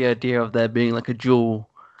like the idea of there being like a dual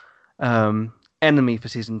enemy for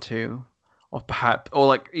season 2. Or perhaps, or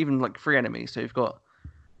like even like 3 enemies. So you've got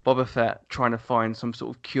Boba Fett trying to find some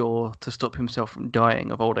sort of cure to stop himself from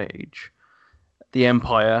dying of old age. The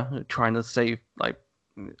Empire trying to save, like,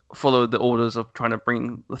 follow the orders of trying to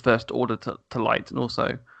bring the First Order to light, and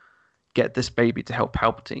also get this baby to help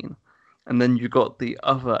Palpatine. And then you've got the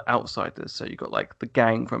other outsiders. So you've got like the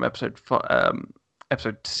gang from episode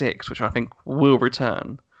 6, which I think will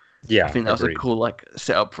return. Yeah, I think that was a cool like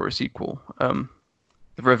setup for a sequel. The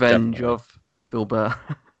Revenge of Bill Burr.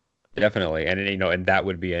 Definitely. And, and that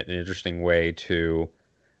would be an interesting way to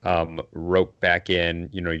rope back in,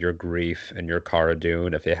 your Greef and your Cara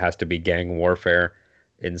Dune, if it has to be gang warfare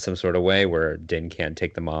in some sort of way where Din can't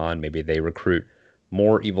take them on. Maybe they recruit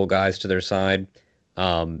more evil guys to their side.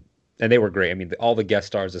 And they were great. I mean, all the guest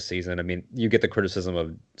stars this season, I mean, you get the criticism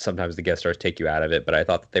of sometimes the guest stars take you out of it, but I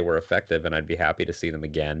thought that they were effective, and I'd be happy to see them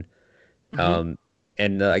again. Mm-hmm.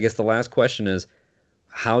 And I guess the last question is,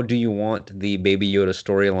 how do you want the Baby Yoda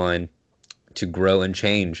storyline to grow and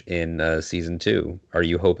change in season 2? Are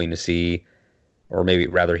you hoping to see, or maybe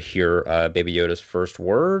rather hear, Baby Yoda's first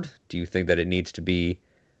word? Do you think that it needs to be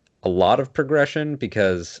a lot of progression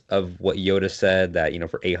because of what Yoda said, that,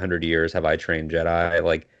 for 800 years have I trained Jedi?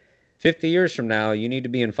 Like, 50 years from now, you need to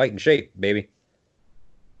be in fighting shape, baby.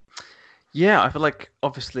 Yeah, I feel like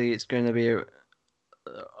obviously it's going to be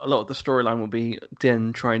a lot of the storyline will be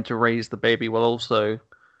Din trying to raise the baby while also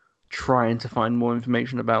trying to find more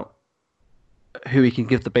information about who he can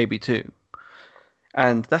give the baby to.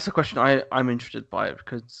 And that's a question I'm interested by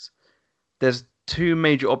because there's two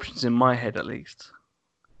major options in my head, at least.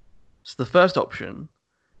 So the first option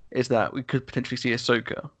is that we could potentially see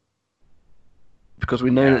Ahsoka because we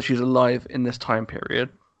know Yeah. that she's alive in this time period,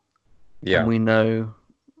 and Yeah. we know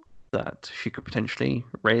that she could potentially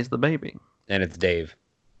raise the baby. And it's Dave.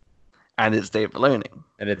 And it's Dave Filoni.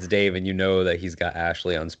 And it's Dave, and you know that he's got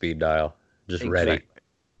Ashley on speed dial, just ready. Exactly.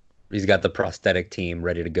 He's got the prosthetic team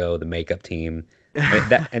ready to go, the makeup team.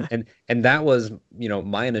 And that was,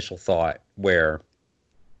 my initial thought where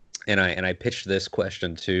and I pitched this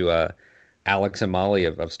question to Alex and Molly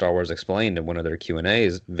of Star Wars Explained in one of their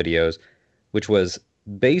Q&A's videos, which was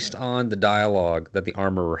based on the dialogue that the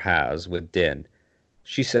armorer has with Din.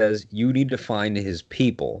 She says, you need to find his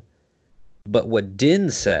people. But what Din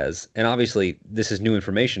says, and obviously this is new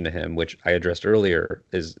information to him, which I addressed earlier,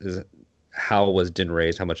 is how was Din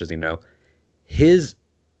raised? How much does he know? His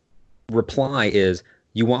reply is,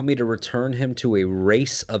 you want me to return him to a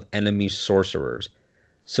race of enemy sorcerers.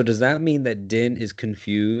 So does that mean that Din is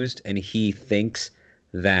confused and he thinks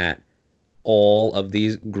that all of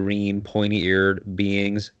these green, pointy-eared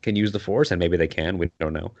beings can use the Force? And maybe they can, we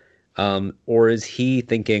don't know. Or is he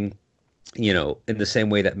thinking, in the same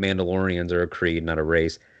way that Mandalorians are a creed, not a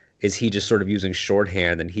race, is he just sort of using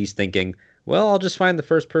shorthand and he's thinking, well, I'll just find the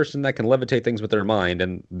first person that can levitate things with their mind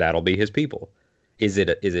and that'll be his people? Is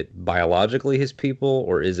it biologically his people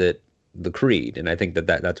or is it the creed? And I think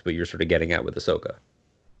that's what you're sort of getting at with Ahsoka.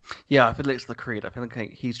 Yeah, I feel like it's the Creed. I feel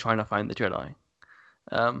like he's trying to find the Jedi,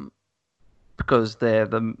 because they're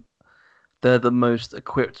the most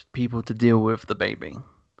equipped people to deal with the baby,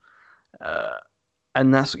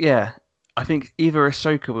 and that's yeah. I think either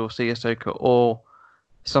Ahsoka will see Ahsoka, or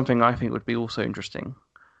something I think would be also interesting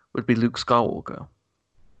would be Luke Skywalker.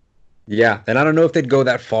 Yeah, and I don't know if they'd go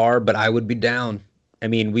that far, but I would be down. I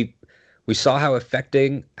mean, we saw how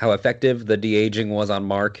effective the de-aging was on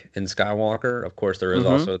Mark and Skywalker. Of course, there is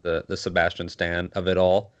Mm-hmm. also the Sebastian Stan of it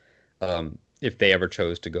all, if they ever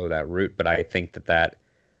chose to go that route. But I think that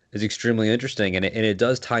is extremely interesting, and it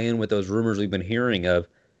does tie in with those rumors we've been hearing of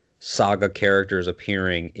saga characters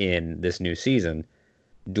appearing in this new season.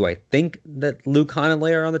 Do I think that Luke, Han, and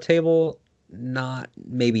Leia are on the table? Not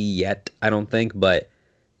maybe yet, I don't think, but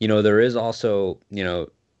there is also,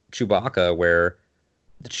 Chewbacca, where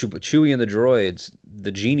the Chewie and the droids,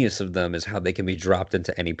 the genius of them is how they can be dropped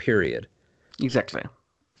into any period. Exactly.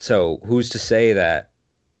 So who's to say that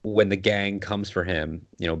when the gang comes for him,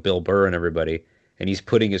 Bill Burr and everybody, and he's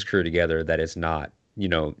putting his crew together, that it's not,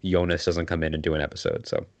 Jonas doesn't come in and do an episode.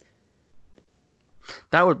 So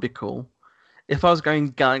That would be cool. If I was going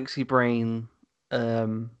Galaxy Brain,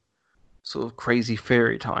 sort of crazy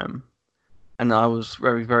theory time, and I was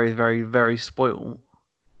very, very, very, very spoiled,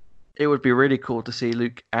 it would be really cool to see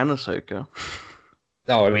Luke and Ahsoka.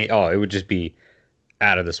 it would just be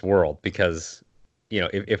out of this world because,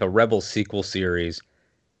 if a Rebel sequel series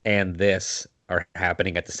and this are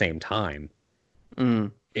happening at the same time,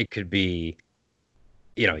 Mm. it could be,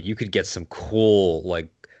 you could get some cool, like,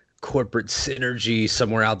 corporate synergy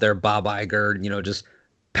somewhere out there. Bob Iger, just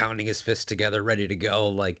pounding his fists together, ready to go.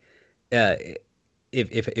 Like, uh,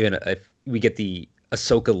 if we get the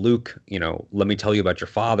Ahsoka Luke, let me tell you about your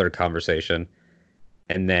father conversation,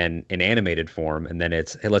 and then in animated form, and then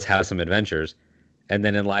it's, hey, let's have some adventures, and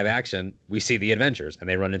then in live action we see the adventures and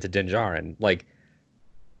they run into Din Djarin, like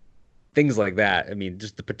things like that. I mean,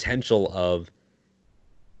 just the potential of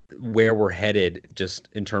where we're headed just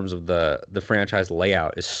in terms of the franchise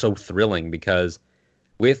layout is so thrilling because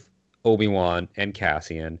with Obi-Wan and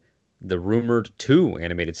Cassian, the rumored 2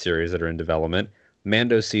 animated series that are in development,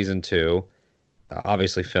 Mando season 2,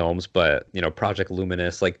 obviously films, but Project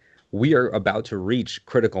Luminous, like we are about to reach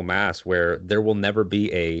critical mass where there will never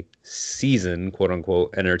be a season, quote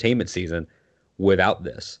unquote, entertainment season without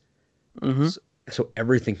this. Mm-hmm. So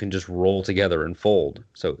everything can just roll together and fold.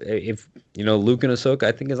 So if Luke and Ahsoka,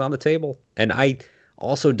 I think is on the table, and I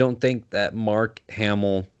also don't think that Mark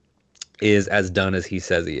Hamill is as done as he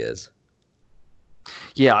says he is.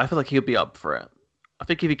 Yeah, I feel like he'll be up for it. I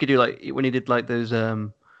think if he could do like when he did like those,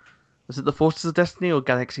 was it the Forces of Destiny or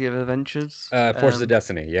Galaxy of Adventures? Forces of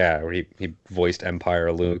Destiny, yeah, where he voiced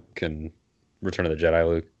Empire Luke and Return of the Jedi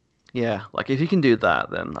Luke. Yeah, like if he can do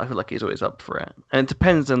that, then I feel like he's always up for it. And it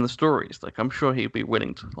depends on the stories. Like I'm sure he'd be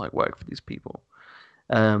willing to like work for these people.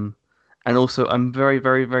 Um, and also I'm very,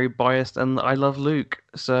 very, very biased, and I love Luke,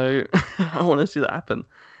 so I want to see that happen.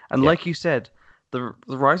 And Yeah, like you said, the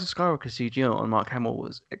Rise of Skywalker CG on Mark Hamill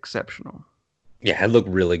was exceptional. yeah, it looked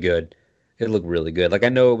really good. It looked really good. Like I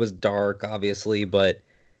know it was dark, obviously, but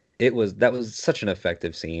that was such an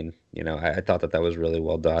effective scene. I thought that was really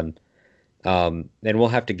well done. And we'll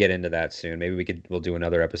have to get into that soon. Maybe we'll do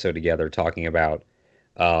another episode together talking about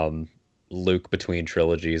Luke between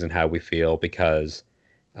trilogies and how we feel, because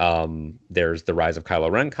there's the Rise of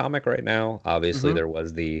Kylo Ren comic right now. Obviously, there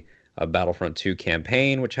was the Battlefront 2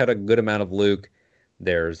 campaign, which had a good amount of Luke.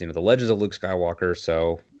 There's, the Legends of Luke Skywalker.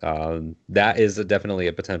 So that is definitely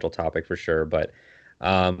a potential topic for sure. But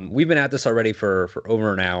we've been at this already for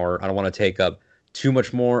over an hour. I don't want to take up too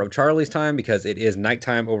much more of Charlie's time because it is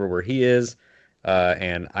nighttime over where he is.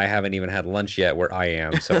 And I haven't even had lunch yet where I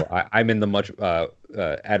am. So I'm in the much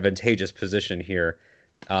advantageous position here.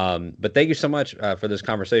 But thank you so much for this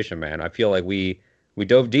conversation, man. I feel like we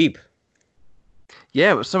dove deep.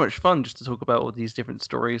 Yeah, it was so much fun just to talk about all these different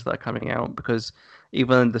stories that are coming out, because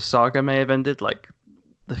even the saga may have ended, like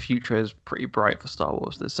the future is pretty bright for Star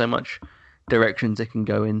Wars. There's so much directions it can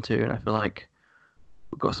go into, and I feel like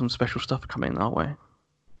we've got some special stuff coming our way.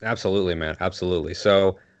 Absolutely, man. Absolutely.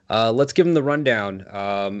 So let's give them the rundown.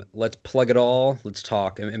 Let's plug it all. Let's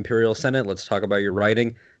talk Imperial Senate. Let's talk about your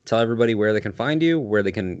writing. Tell everybody where they can find you, where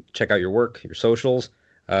they can check out your work, your socials.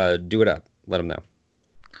 Do it up. Let them know.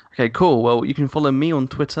 Okay, cool. Well, you can follow me on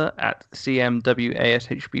Twitter at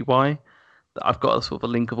CMWASHBY. I've got a sort of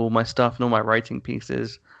a link of all my stuff and all my writing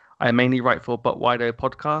pieces. I mainly write for But Wido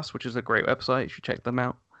Podcast, which is a great website. You should check them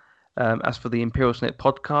out. As for the Imperial Senate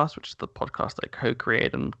Podcast, which is the podcast I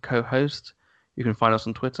co-create and co-host, you can find us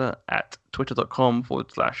on Twitter at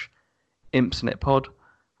twitter.com/ImpSenatPod.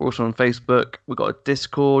 We're also on Facebook. We've got a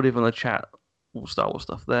Discord. If you want to chat all Star Wars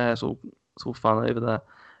stuff there, it's all fun over there.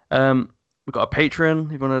 We've got a Patreon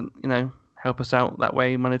if you want to, help us out that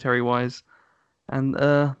way, monetary wise. And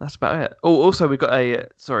that's about it. Oh, also we've got a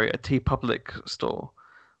TeePublic store.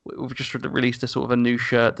 We've just released a sort of a new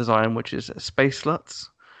shirt design, which is Space Sluts,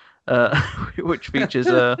 which features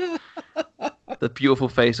the beautiful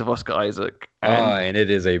face of Oscar Isaac. And it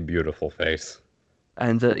is a beautiful face.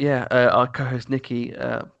 And our co-host Nikki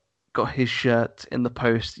got his shirt in the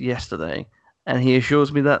post yesterday, and he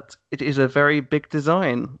assures me that it is a very big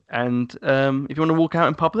design. And if you want to walk out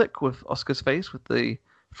in public with Oscar's face with the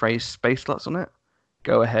phrase "Space Sluts" on it,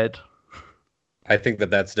 go ahead. I think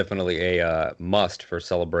that's definitely a must for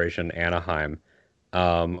Celebration Anaheim.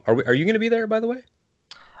 Are you going to be there, by the way?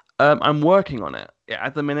 I'm working on it. Yeah,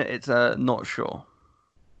 at the minute, it's not sure.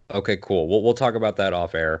 Okay, cool. We'll talk about that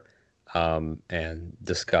off air, and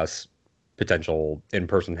discuss potential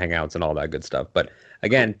in-person hangouts and all that good stuff. But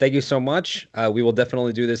again, thank you so much. We will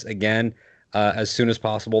definitely do this again as soon as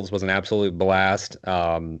possible. This was an absolute blast.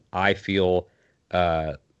 I feel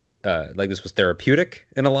like this was therapeutic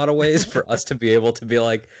in a lot of ways for us to be able to be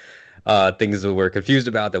like things that we're confused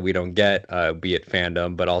about that we don't get, be it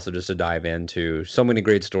fandom, but also just to dive into so many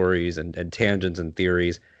great stories and tangents and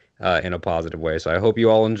theories in a positive way. So I hope you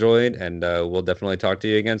all enjoyed, and we'll definitely talk to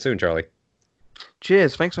you again soon, Charlie.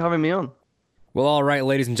 Cheers. Thanks for having me on. Well, all right,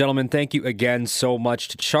 ladies and gentlemen, thank you again so much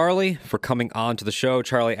to Charlie for coming on to the show.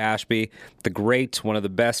 Charlie Ashby, the great, one of the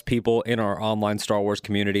best people in our online Star Wars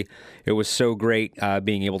community. It was so great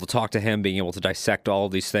being able to talk to him, being able to dissect all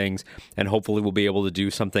of these things, and hopefully we'll be able to do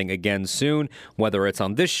something again soon, whether it's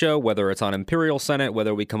on this show, whether it's on Imperial Senate,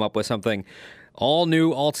 whether we come up with something all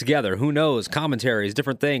new altogether. Who knows? Commentaries,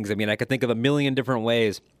 different things. I mean, I could think of a million different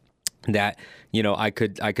ways that I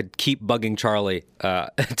could keep bugging Charlie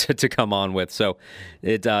to come on with. So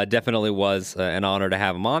it definitely was an honor to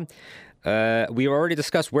have him on. We already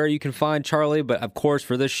discussed where you can find Charlie, but of course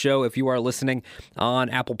for this show, if you are listening on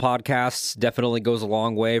Apple Podcasts, definitely goes a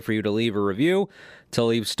long way for you to leave a review, to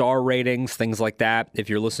leave star ratings, things like that. If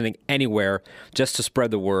you're listening anywhere, just to spread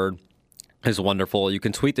the word is wonderful. You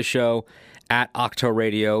can tweet the show at Octo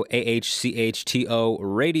Radio, AHCHTO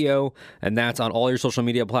Radio, and that's on all your social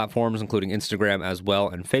media platforms, including Instagram as well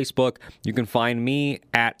and Facebook. You can find me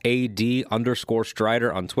at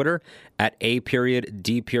AD_Strider on Twitter, at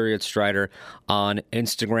A.D.Strider on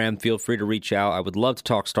Instagram. Feel free to reach out. I would love to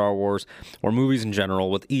talk Star Wars or movies in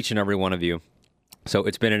general with each and every one of you. So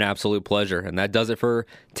it's been an absolute pleasure. And that does it for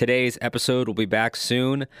today's episode. We'll be back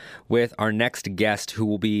soon with our next guest, who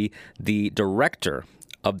will be the director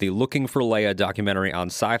of the Looking for Leia documentary on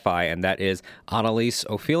Sci-Fi, and that is Annalise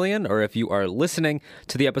Ophelian. Or if you are listening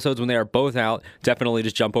to the episodes when they are both out, definitely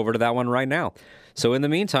just jump over to that one right now. So in the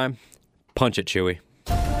meantime, punch it, Chewie.